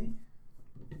 Actually,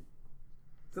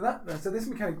 so this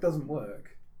mechanic doesn't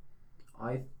work.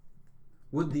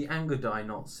 Would the anger die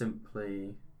not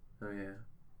simply? Oh yeah,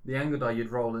 the anger die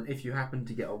you'd roll, and if you happen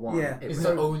to get a 1, Yeah. It's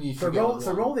So- not only if So you get roll, one.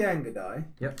 so roll the anger die.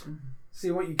 Yep. See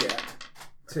what you get.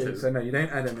 2. 2. So no, you don't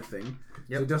add anything.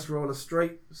 Yep. So just roll a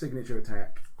straight signature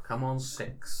attack. Come on,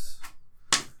 6.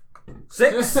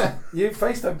 6. You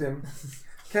face tugged him.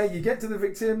 Okay, you get to the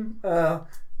victim.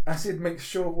 Acid makes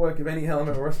short work of any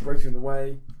helmet or respirator in the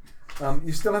way.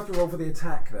 You still have to roll for the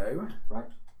attack though. Right.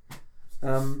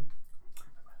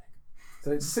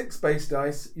 So it's 6 base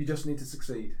dice. You just need to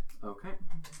succeed. Okay.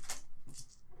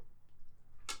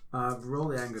 Roll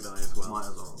the anger die as well. Might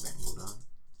as well get more done.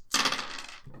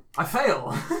 I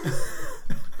fail.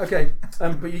 Okay,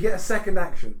 but you get a second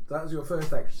action. That was your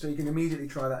first action, so you can immediately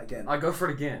try that again. I go for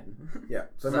it again. Yeah.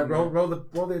 So Does that roll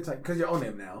the attack because you're on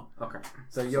him now. Okay.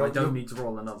 So So I don't need to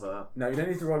roll another No, you don't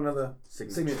need to roll another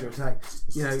signature. signature attack.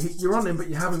 You know, you're on him, but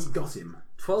you haven't got him.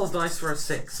 12 dice for a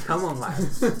 6. Come on,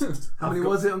 lads. How many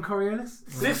was it on Coriolis?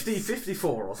 50,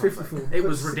 54 or something. 54. It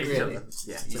was Really? ridiculous.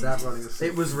 Yeah. Without rolling a 6.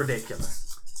 It was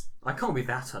ridiculous. I can't be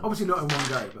that un- Obviously not in one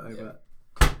go, but over.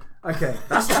 Okay.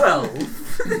 That's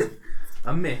 12.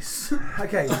 A miss.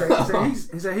 Okay.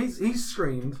 So he's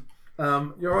screamed.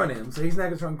 You're on him, so he's now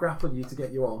going to try and grapple you to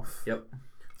get you off. Yep.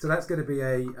 So that's going to be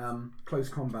a close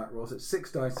combat roll. So it's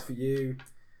 6 dice for you.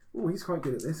 Oh, he's quite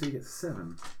good at this. So he gets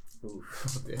 7. Oof.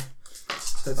 Oh, dear.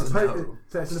 So it's, no.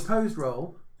 so it's an opposed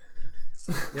roll.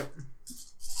 Yep.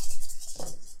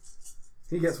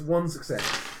 He gets 1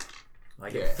 success. I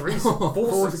get Yeah. 4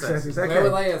 4 successes. successes. Where were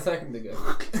Okay. they a second ago?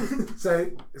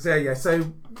 So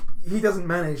he doesn't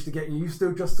manage to get you. You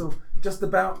still just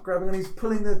about grabbing, and he's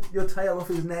pulling your tail off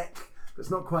his neck, but it's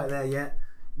not quite there yet.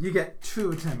 You get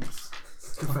 2 attempts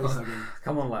to face him.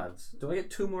 Come on, lads. Do I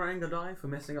get 2 more anger die for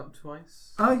messing up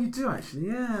twice? Oh, you do actually.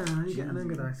 Yeah, you get an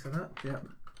anger dice for that. Yep.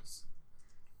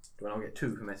 Do I not get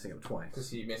 2 for messing up twice?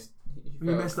 Because you missed.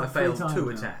 You messed I up 3 failed times 2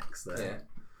 now. attacks there. Yeah.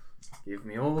 Give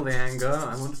me all the anger.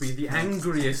 I want to be the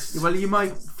angriest. Well, you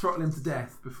might throttle him to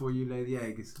death before you lay the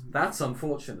eggs. That's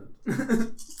unfortunate.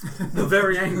 The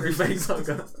very angry face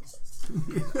hugger.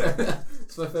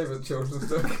 It's my favourite children's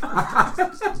book.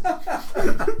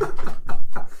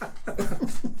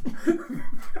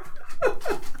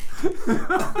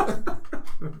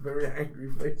 Very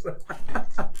angry face.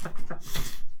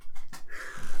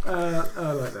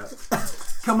 I like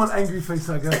that. Come on, angry face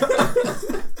hugger.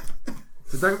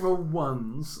 So don't roll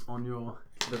 1s on your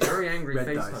The very angry Red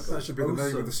face dice. hugger. That should be the name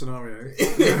Also- of the scenario.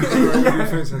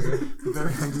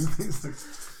 very angry face hugger.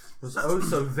 Was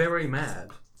also very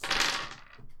mad.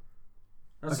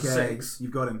 That's a Okay, 6.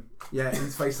 you've got him. Yeah,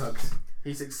 he's face hugged.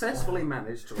 He successfully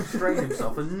managed to restrain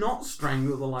himself and not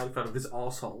strangle the life out of his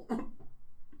arsehole.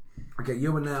 Okay,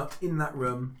 you are now in that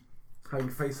room, having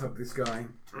face hugged this guy.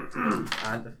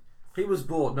 And he was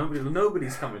bored.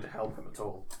 Nobody's coming to help him at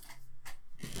all.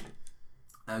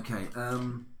 Okay,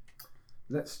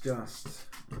 let's just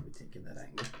I'll be taking that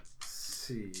anger.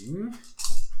 see.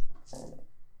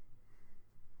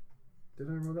 Did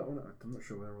I roll that one? I'm not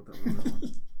sure whether I rolled that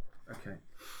one. Okay.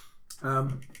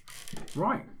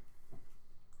 Right.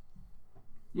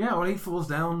 Yeah, well, he falls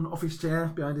down off his chair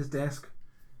behind his desk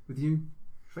with you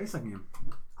face hugging him.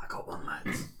 I got one,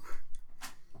 lads.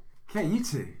 Okay, you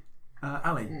two.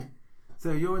 Ali.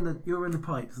 So you're in the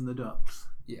pipes and the ducts.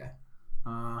 Yeah.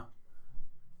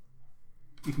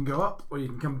 You can go up or you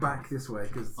can come back this way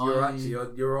because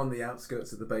you're on the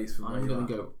outskirts of the base from where I'm you going are.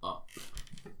 to go up.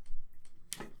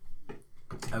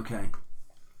 Okay.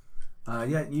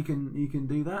 Yeah, you can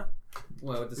do that.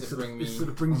 Well, does it bring me? It sort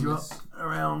of brings on you this? up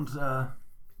around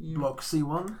block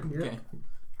C1. Okay.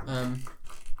 Kind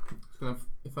of,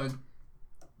 if I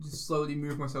just slowly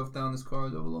move myself down this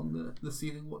corridor along the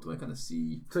ceiling, what do I kind of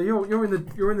see? So you're in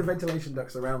the ventilation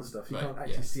ducts around stuff. You Right, can't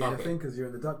actually yeah. see Okay. anything because you're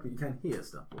in the duct, but you can hear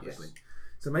stuff, obviously. Yes.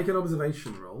 So make an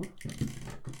observation roll.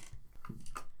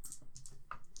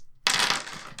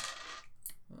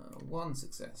 1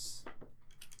 success.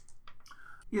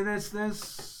 Yeah, there's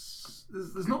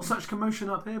not such commotion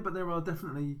up here, but there are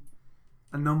definitely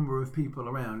a number of people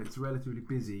around. It's a relatively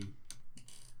busy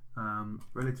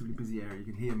area. You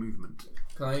can hear movement.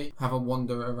 Can I have a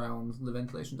wander around the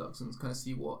ventilation ducts and kind of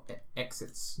see what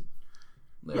exits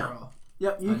there are?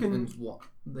 Yeah, you can. And what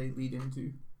they lead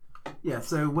into. Yeah.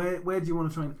 So where do you want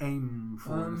to try and aim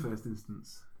for in the first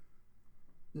instance?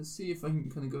 Let's see if I can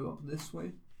kind of go up this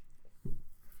way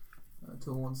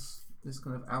towards this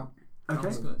kind of Okay.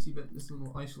 outskirtsy bit. This is a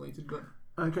little isolated, but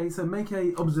Okay. So make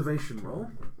a observation roll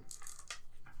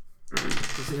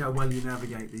to see how well you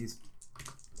navigate these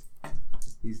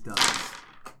ducts.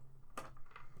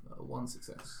 1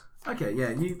 success. Okay. Yeah.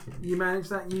 You manage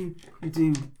that. You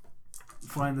do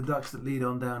find the ducts that lead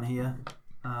on down here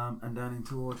and down in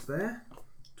towards there.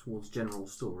 Towards general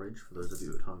storage, for those of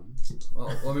you at home.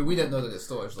 Well, I mean, we don't know that it's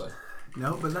storage though.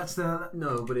 No, but that's the.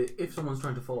 No, but if someone's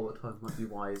trying to follow at home, it might be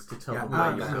wise to tell Yeah, them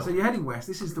where you've so gone. you're heading west.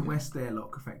 This is the west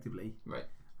airlock, effectively. Right.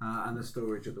 And the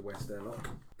storage at the west airlock.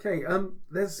 Okay.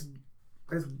 There's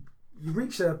you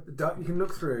reach a duct. You can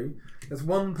look through. There's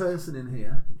one person in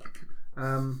here.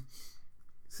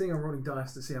 Seeing I'm rolling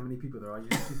dice to see how many people there are.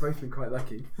 You've both been quite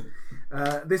lucky.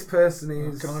 This person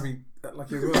is. Can I be that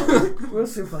lucky as well? We'll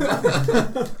soon find out.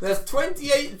 There's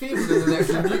 28 people in the next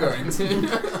room you go into.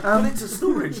 But it's a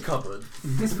storage cupboard.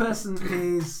 This person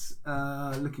is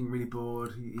looking really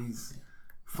bored. He's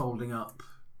folding up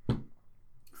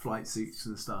flight suits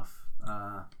and stuff.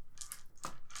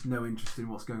 No interest in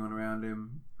what's going on around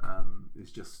him.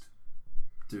 Is just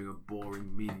doing a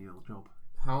boring menial job.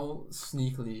 How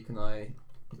sneakily can I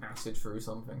acid through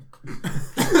something?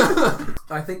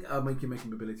 I think I'll make you make a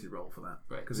mobility roll for that.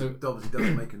 Right. Because So it obviously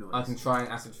doesn't make a noise. I can try and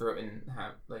acid through it and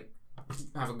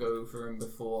have a go for him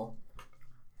before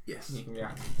Yes. he can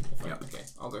react. Yep. Okay,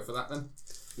 I'll go for that then.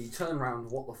 You turn around,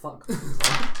 what the fuck?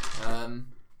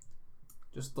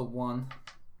 Just the one.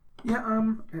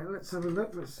 Yeah, let's have a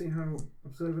look. Let's see how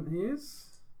observant he is.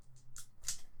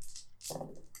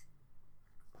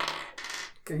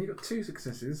 Okay, he got 2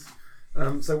 successes.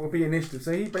 So it will be initiative.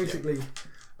 So he basically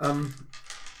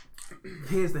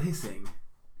hears the hissing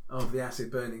of the acid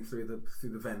burning through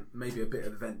the vent. Maybe a bit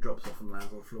of the vent drops off and lands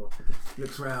on the floor. He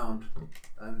looks round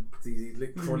and sees these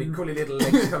crawly little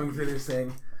legs coming through this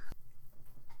thing.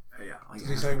 Yeah, Is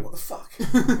he saying, what the fuck?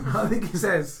 I think he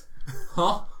says,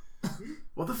 Huh?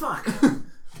 "What the fuck?"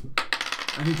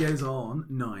 And he goes on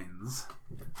 9s.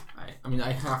 I mean,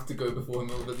 I have to go before him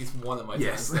with at least one of my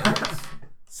Yes. turns.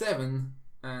 7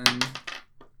 and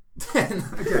 10.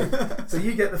 Okay, so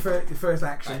you get the first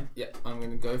action. Right, yeah, I'm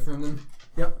going to go for him then.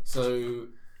 Yep. So,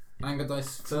 anger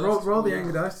dice first. So roll the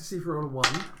anger dice to see if you roll a 1.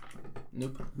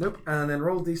 Nope. Nope. And then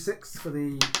roll d6 for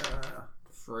the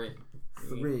 3.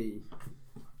 3.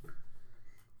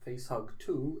 Face hug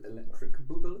 2, electric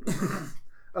boogaloo.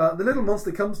 The little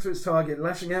monster comes to its target,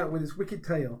 lashing out with its wicked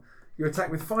tail. You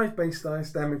attack with 5 base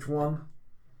dice, damage 1.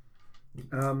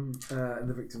 And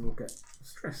the victim will get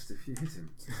stressed if you hit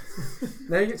him.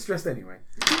 No, you get stressed anyway.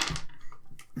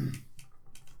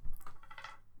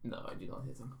 No, I do not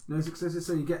hit him. No successes,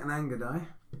 so you get an anger die.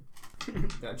 I'm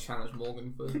going to challenge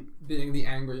Morgan for being the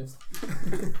angriest.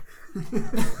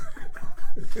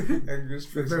 Angriest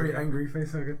face. Very angry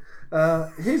facehugger.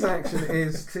 His action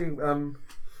is to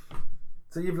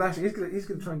so you've lashed. He's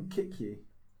gonna try and kick you.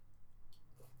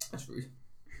 That's rude.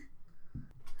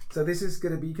 So this is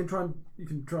gonna be. You can try and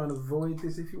avoid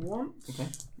this if you want. Okay.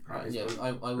 Yeah,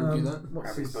 I will do that.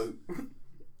 What's his? So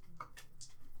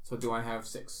do I have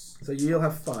 6? So you'll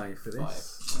have 5 for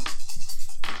this.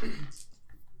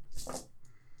 5.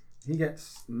 He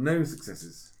gets no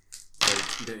successes. So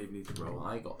you don't even need to roll. Well,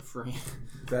 I got 3. So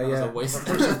That was yeah. a waste.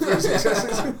 Could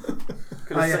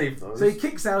have yeah. saved those. So he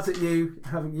kicks out at you,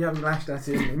 having lashed at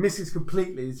him, and misses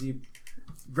completely as you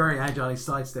very agilely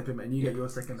sidestep him, and you get your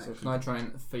second So action. can I try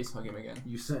and face hug him again?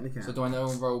 You certainly can. So do I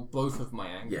now roll both of my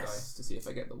anger Yes. dice to see if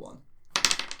I get the 1?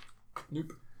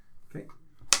 Nope. Okay.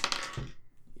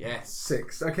 Yes.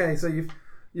 6. Okay, so you've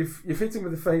hit him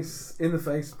with the face in the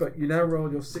face, but you now roll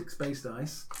your 6 base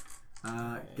dice,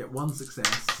 get 1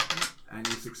 success, and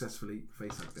you successfully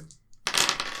face hugged him.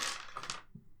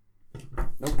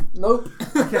 Nope.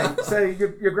 Okay, so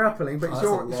you're grappling, but Oh, it's that's a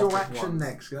your lot of action ones.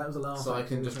 next. 'Cause that was the last. So I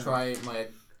action can you just had. try my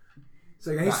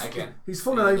So That again. he's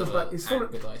fallen over, but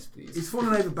Dice, please. he's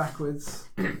fallen over backwards.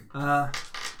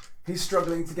 He's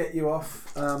struggling to get you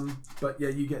off, but yeah,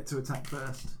 you get to attack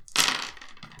first.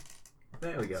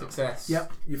 There we go. Success.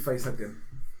 Yep, you face hugged him.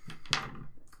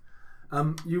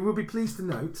 You will be pleased to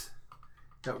note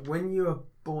that when you are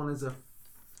born as a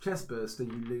chest burster,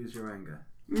 you lose your anger.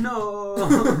 No!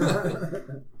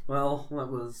 Well, that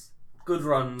was good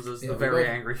runs as the we very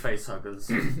both- angry face huggers.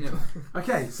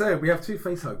 Okay, so we have 2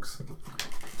 face hugs.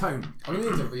 Tone. I'm going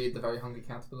to need to read the Very Hungry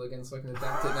Caterpillar again so I can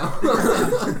adapt it now.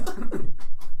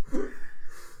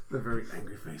 The very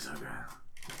angry face hugger.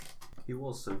 He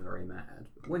was so very mad,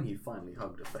 but when he finally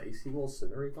hugged a face, he was so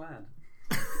very glad.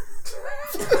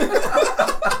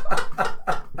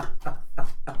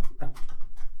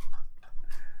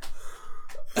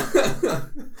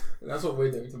 That's what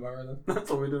we're doing tomorrow then. That's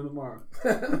what we're doing tomorrow.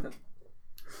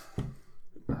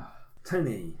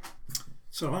 Tony,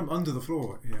 So I'm under the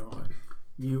floor here, aren't I?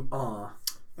 you are.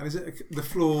 And is it the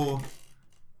floor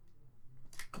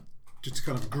just a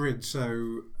kind of grid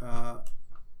so I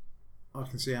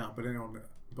can see out, but anyone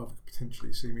above could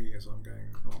potentially see me as I'm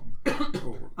going along?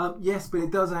 Or, Yes, but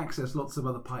it does access lots of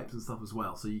other pipes and stuff as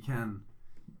well, so you can.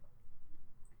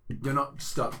 You're not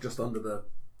stuck just under the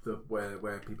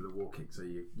where people are walking, so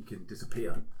you can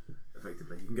disappear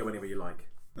effectively. You can go anywhere you like.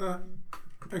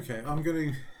 okay, I'm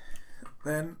going to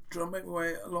then try and make my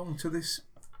way along to this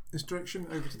direction,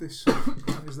 over to this.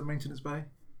 Is the maintenance bay?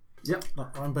 Yep.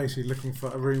 I'm basically looking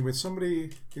for a room with somebody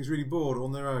who's really bored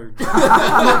on their own.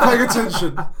 I'm not paying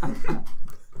attention.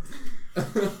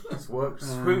 It's worked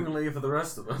swimmingly for the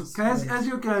rest of us. Okay, as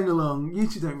you're going along, you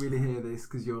two don't really hear this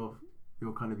because you're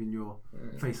kind of in your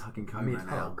face hugging coma now.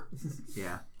 Mid-hug.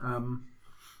 Yeah.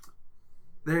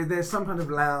 There's some kind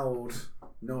of loud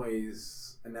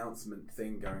noise announcement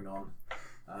thing going on.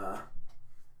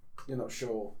 You're not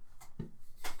sure,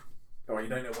 or you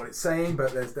don't know what it's saying,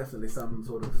 but there's definitely some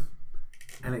sort of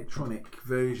electronic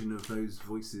version of those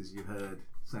voices you heard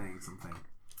saying something.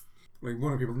 We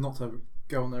want people not to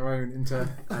go on their own into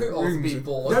Or to rooms. be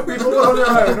bored. Don't be bored on your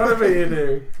own, whatever you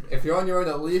do. If you're on your own,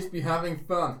 at least be having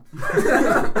fun.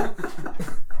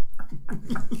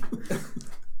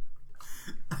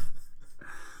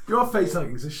 You're face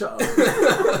hugging, so shut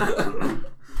up.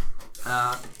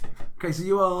 Okay, so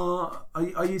you are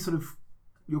you sort of,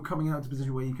 you're coming out to a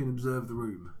position where you can observe the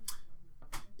room.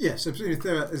 Yes, so if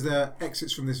there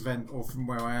exits from this vent or from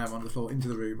where I am on the floor into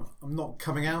the room, I'm not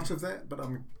coming out of there, but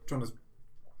I'm trying to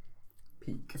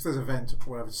Peek. if there's a vent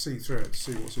or whatever, see through it,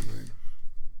 see what's in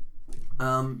the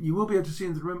room. You will be able to see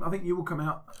into the room. I think you will come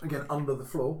out again under the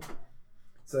floor,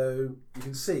 so you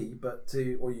can see,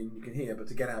 or you can hear. But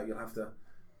to get out, you'll have to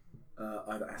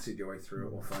either acid your way through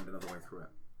it or find another way through it.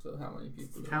 So how many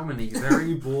people? How many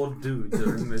very bored dudes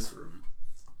are in this room?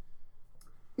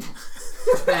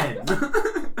 10.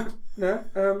 No.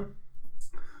 Okay,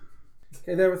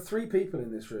 there are 3 people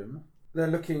in this room. They're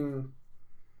looking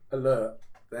alert.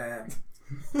 They're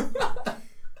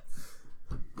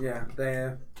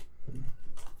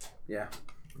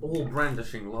All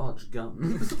brandishing large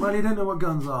guns. well, you don't know what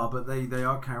guns are, but they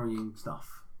are carrying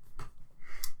stuff.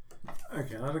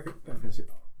 Okay, I'm going to,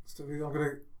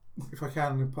 if I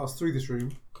can, pass through this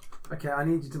room. Okay, I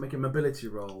need you to make a mobility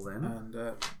roll then. And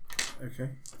okay,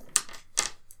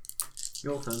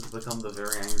 Your turn to become the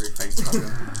very angry face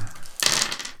hugger.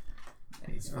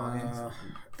 It's fine.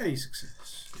 a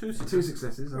success. 2 2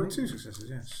 successes. I Oh, think. 2 successes,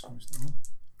 yes. I missed that one.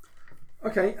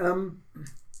 Okay,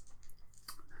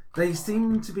 they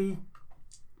seem to be.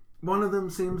 One of them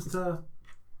seems to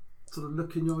sort of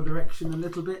look in your direction a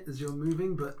little bit as you're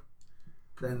moving, but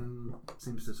then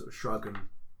seems to sort of shrug and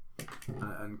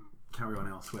carry on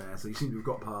elsewhere. So you seem to have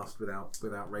got past without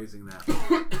raising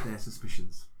their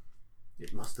suspicions.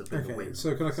 It must have been the Okay, wind.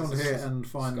 so can I come over here and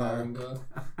find Scarring guard.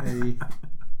 a...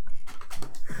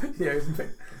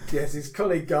 Yes, his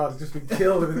colleague guard has just been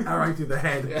killed with an arrow to the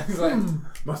head. Yeah, it's like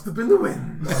Must have been the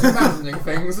wind. imagining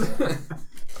things.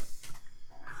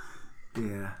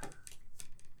 Yeah.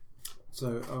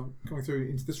 So I'm coming through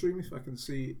into this room. If I can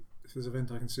see, if there's a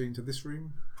vent I can see into this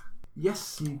room.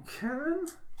 Yes, you can.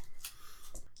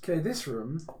 Okay, this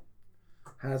room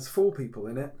has 4 people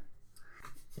in it.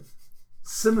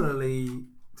 Similarly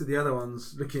to the other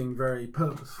ones, looking very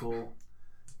purposeful.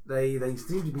 They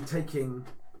seem to be taking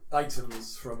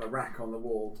items from a rack on the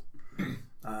wall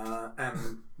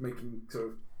and making sort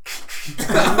of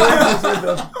noises with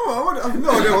them. Oh, I have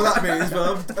no idea what that means,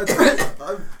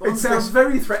 but It sounds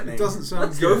very threatening. It doesn't sound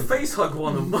Let's go good. face hug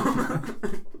one of them.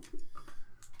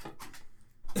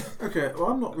 Okay, well,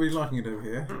 I'm not really liking it over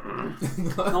here.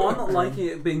 No, I'm not liking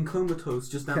it being comatose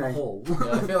just down the Okay. hall.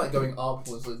 Yeah, I feel like going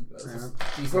upwards.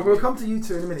 Well, we'll come to you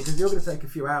two in a minute because you're going to take a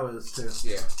few hours to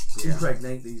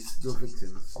impregnate your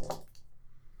victims.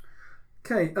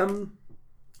 Okay.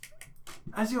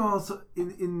 As you are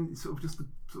in sort of just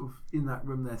sort of in that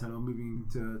room there, Tony, moving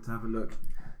to have a look,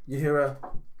 you hear a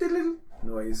diddle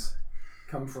noise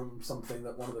come from something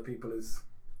that one of the people is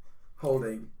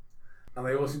holding, and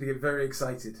they all seem to get very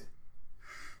excited.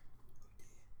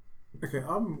 Okay,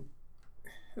 I'm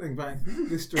heading back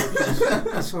this direction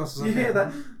as fast as I You can. hear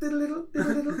that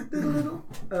diddle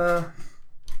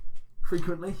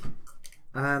frequently,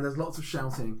 and there's lots of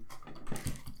shouting.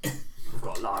 We've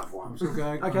got a live I'm one. still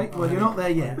going. Okay, well, you're not there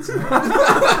yet.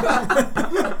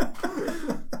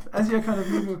 As you're kind of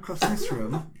moving across this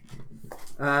room,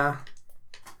 I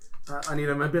need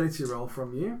a mobility roll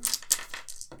from you.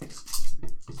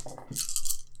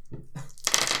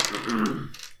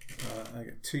 I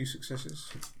get 2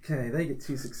 successes. Okay, they get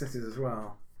 2 successes as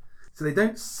well. So they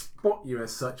don't spot you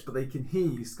as such, but they can hear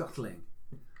you scuttling.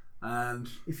 And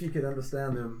if you could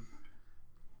understand them,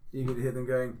 you could hear them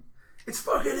going, "It's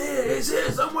fucking here! It's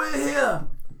here! Somewhere here!"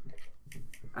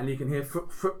 And you can hear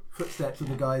footsteps of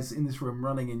the guys in this room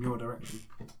running in your direction.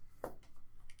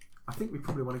 I think we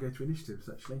probably want to go to initiatives,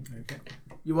 actually. Okay.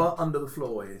 You are under the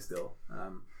floor here still.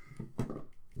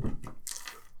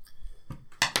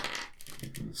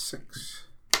 6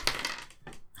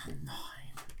 and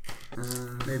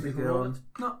 9. Maybe go on.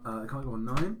 No, I can't go on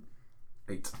 9.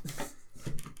 8.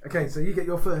 Okay, so you get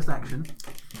your first action.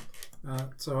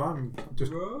 So I'm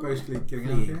just basically getting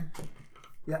out of here.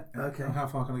 Yeah, okay. How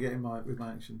far can I get with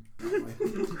my action?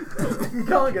 You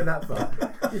can't get that far.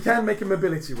 You can make a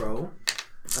mobility roll,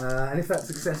 and if that's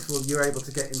successful, you're able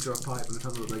to get into a pipe with a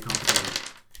tunnel that they can't see.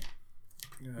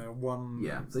 1.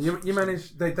 Yeah, so you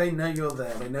manage. They know you're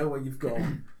there. They know where you've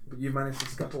gone, but you've managed to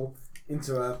scuttle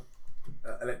into a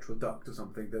electrical duct or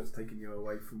something that's taking you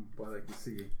away from where they can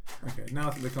see you. Okay, now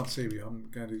that they can't see me, I'm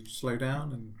going to slow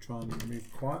down and try and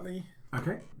move quietly.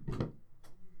 Okay.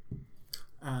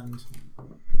 And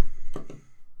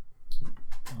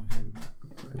I'm heading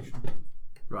that direction.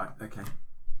 Right. Okay.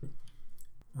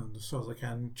 And as far as I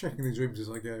can, checking these rooms as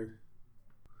I go.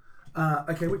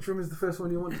 Okay. Which room is the first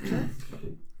one you want to check?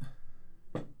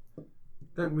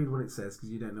 Don't read what it says because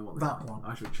you don't know what they That are. one.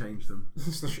 I should change them.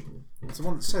 It's the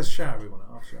one that says shower room on it.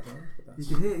 I'll shower it. But You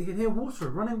that's... can hear water,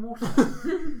 running water.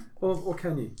 or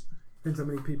can you? Depends how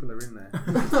many people are in there.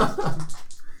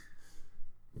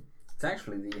 It's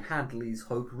actually the Hadley's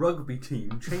Hope rugby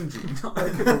team changing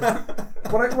time.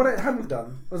 What it hadn't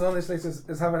done was on this list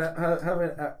is having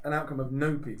an outcome of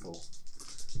no people.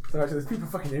 So actually, there's people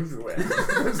fucking everywhere.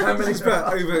 There's how many? It's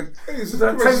about over. It's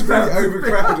about really 10,000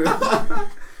 overcrowded.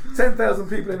 10,000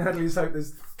 people in Hadley's Hope.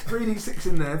 There's 3d6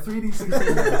 in there. 3d6 in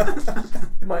there.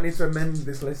 You might need to amend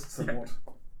this list somewhat.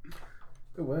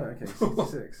 Oh wow, okay,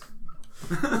 66.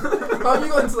 How have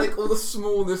you got into like all the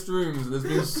smallest rooms and there's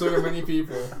been so many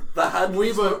people? The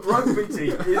Hadley's Hope rugby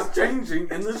team is changing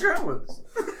in the showers.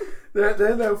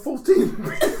 They're now 14.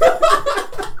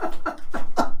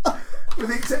 With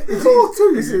the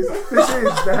this is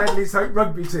the Hadley's Hope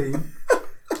rugby team,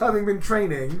 having been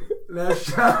training, now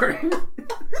showering.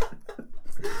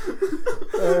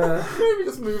 Maybe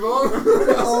just move on.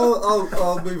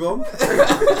 I'll move on.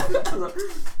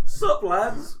 Sup,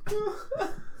 lads?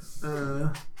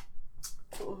 To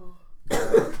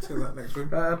that next room.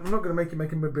 I'm not going to make you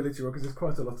make a mobility roll because there's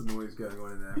quite a lot of noise going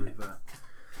on in there with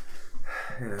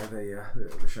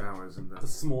the showers and The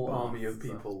small baths army of and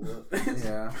stuff. people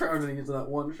Yeah. crowding into that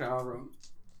one shower room.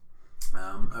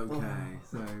 Okay,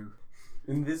 so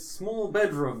In this small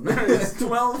bedroom, there is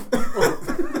 12 people.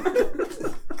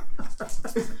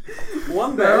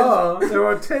 One bed. there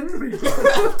are 10 people.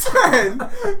 10?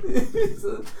 These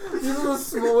are the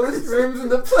smallest rooms in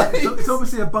the place. It's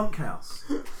obviously a bunkhouse,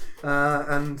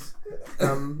 and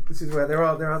this is where there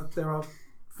are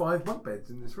 5 bunk beds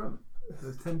in this room.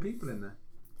 There's 10 people in there.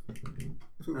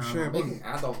 Making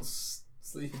adults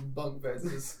sleep in bunk beds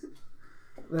is...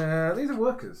 These are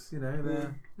workers, you know.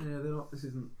 They're not.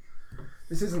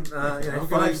 This isn't I'm gonna-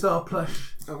 5-star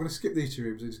plush. I'm going to skip these 2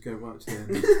 rooms and just go right to the end.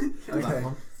 Okay. That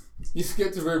one. You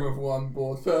skipped a room with one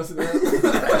bored person in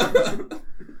it.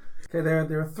 Okay,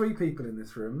 there are 3 people in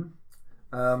this room.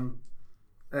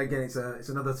 Again, it's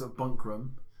another sort of bunk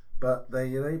room, but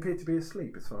they appear to be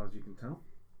asleep as far as you can tell.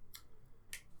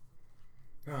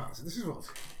 So this is what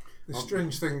this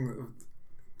strange thing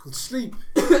called sleep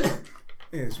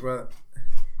is, where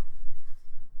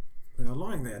they are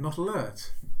lying there, not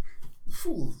alert.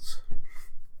 Fools.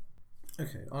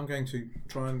 Okay, I'm going to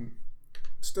try and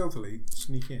stealthily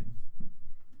sneak in.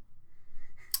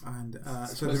 And so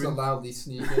Supposed to they're in, loudly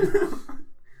sneak in.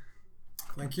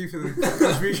 thank you for the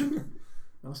contribution,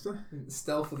 Master.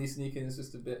 Stealthily sneak in is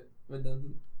just a bit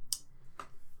redundant.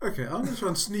 Okay, I'm going to try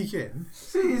and sneak in.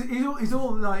 See, he's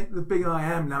all like the big I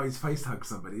am now. He's face hugged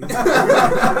somebody.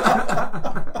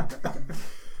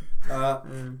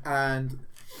 And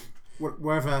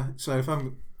wherever, so if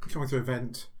I'm coming through an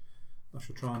event, I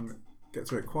shall try and get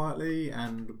through it quietly,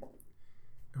 and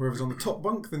whoever's on the top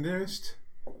bunk, the nearest,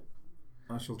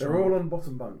 I shall try. They're all on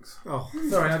bottom bunks. Oh,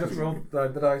 Sorry, I just rolled the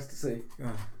dice to see.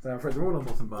 yeah. So I'm afraid they're all on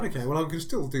bottom bunks. Okay, well, I'm going to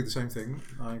still do the same thing.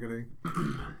 I'm going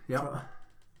Yep.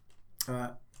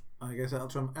 to, I guess I'll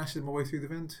try and acid my way through the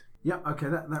vent, Yep. Okay,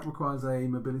 that requires a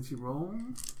mobility roll.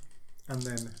 and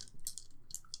then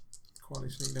quietly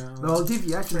sneak down. No, I'll give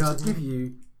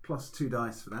you plus 2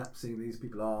 dice for that, seeing these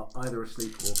people are either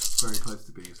asleep or very close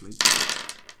to being asleep.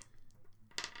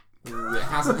 Ooh, it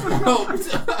hasn't helped.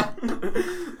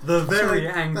 The very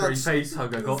So angry that's- face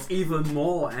hugger got even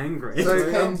more angry.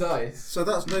 So, 10 dice. So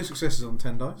that's no successes on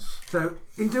 10 dice. So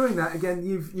in doing that, again,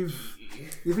 you've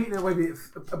eaten away a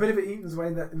bit of it eats away,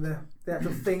 and the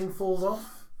actual thing falls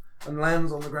off and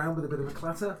lands on the ground with a bit of a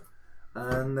clatter.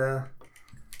 And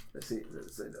let's see,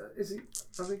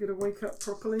 are they going to wake up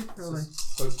properly? Are they?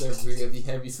 Hope they're really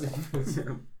heavy sleepers.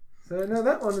 So no,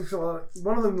 that one is sort of like,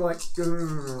 one of them like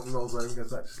rolls over and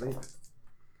goes back to sleep.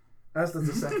 As does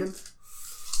the second.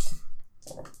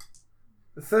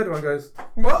 The third one goes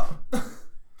what?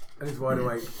 And he's wide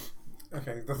awake.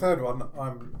 Okay, the third one,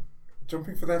 I'm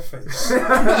jumping for their face.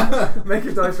 Make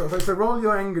a dice roll. So roll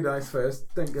your anger dice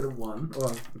first. Don't get a 1.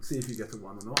 Well, let's see if you get a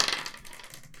 1 or not.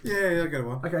 Yeah, I get a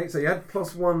 1. Okay, so you add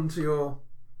 +1 to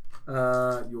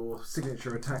your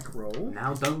signature attack roll.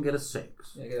 Now don't get a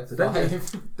 6. Yeah, get a So don't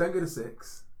 5. don't get a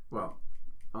 6. Well,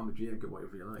 I'm the GM. Get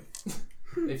whatever you like.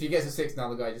 If he gets a 6 now,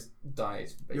 the guy just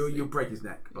dies. Basically. You'll break his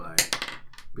neck by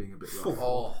being a bit rough.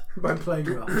 Oh. By playing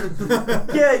rough.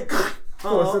 Yay!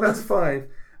 So that's 5.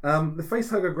 The face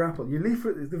hugger grapple. You leap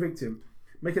at the victim,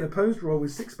 make an opposed roll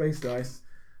with 6 base dice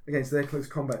against their close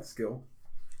combat skill.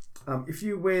 If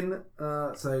you win,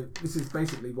 so this is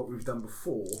basically what we've done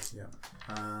before. Yeah.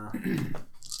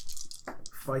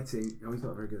 Fighting. Oh, he's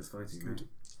not very good at fighting. Good.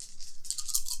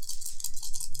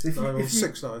 So if I rolled you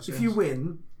 6 dice. if yes. you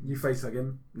win, you face hug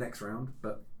him next round,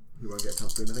 but he won't get a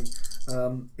chance to do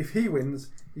anything. If he wins,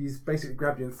 he's basically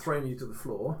grabbed you and thrown you to the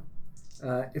floor.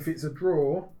 If it's a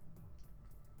draw,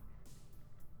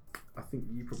 I think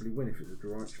you probably win if it's a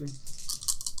draw, actually.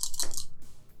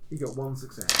 He got 1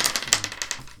 success.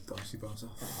 Dicey bars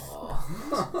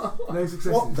off. No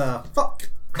successes. What the fuck?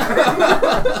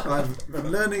 I'm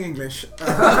learning English.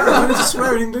 When it's a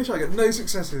swear in English, I get no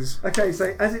successes. Okay,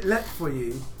 so as it leapt for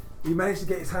you, you managed to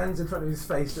get his hands in front of his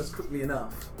face just quickly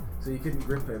enough so you couldn't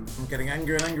grip him. I'm getting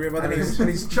angrier and angrier by the And minute.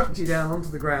 he's chucked you down onto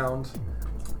the ground,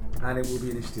 and it will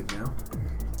be initiative now.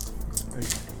 Okay.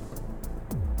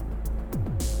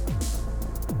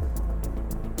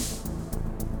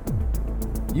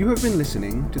 You have been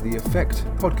listening to the Effect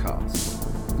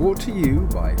Podcast, brought to you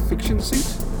by Fiction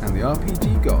Suit and the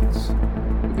RPG Gods,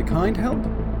 with the kind help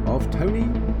of Tony,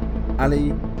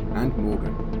 Ali, and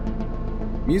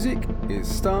Morgan. Music is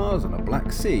Stars on a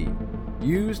Black Sea,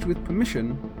 used with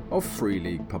permission of Free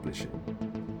League Publishing.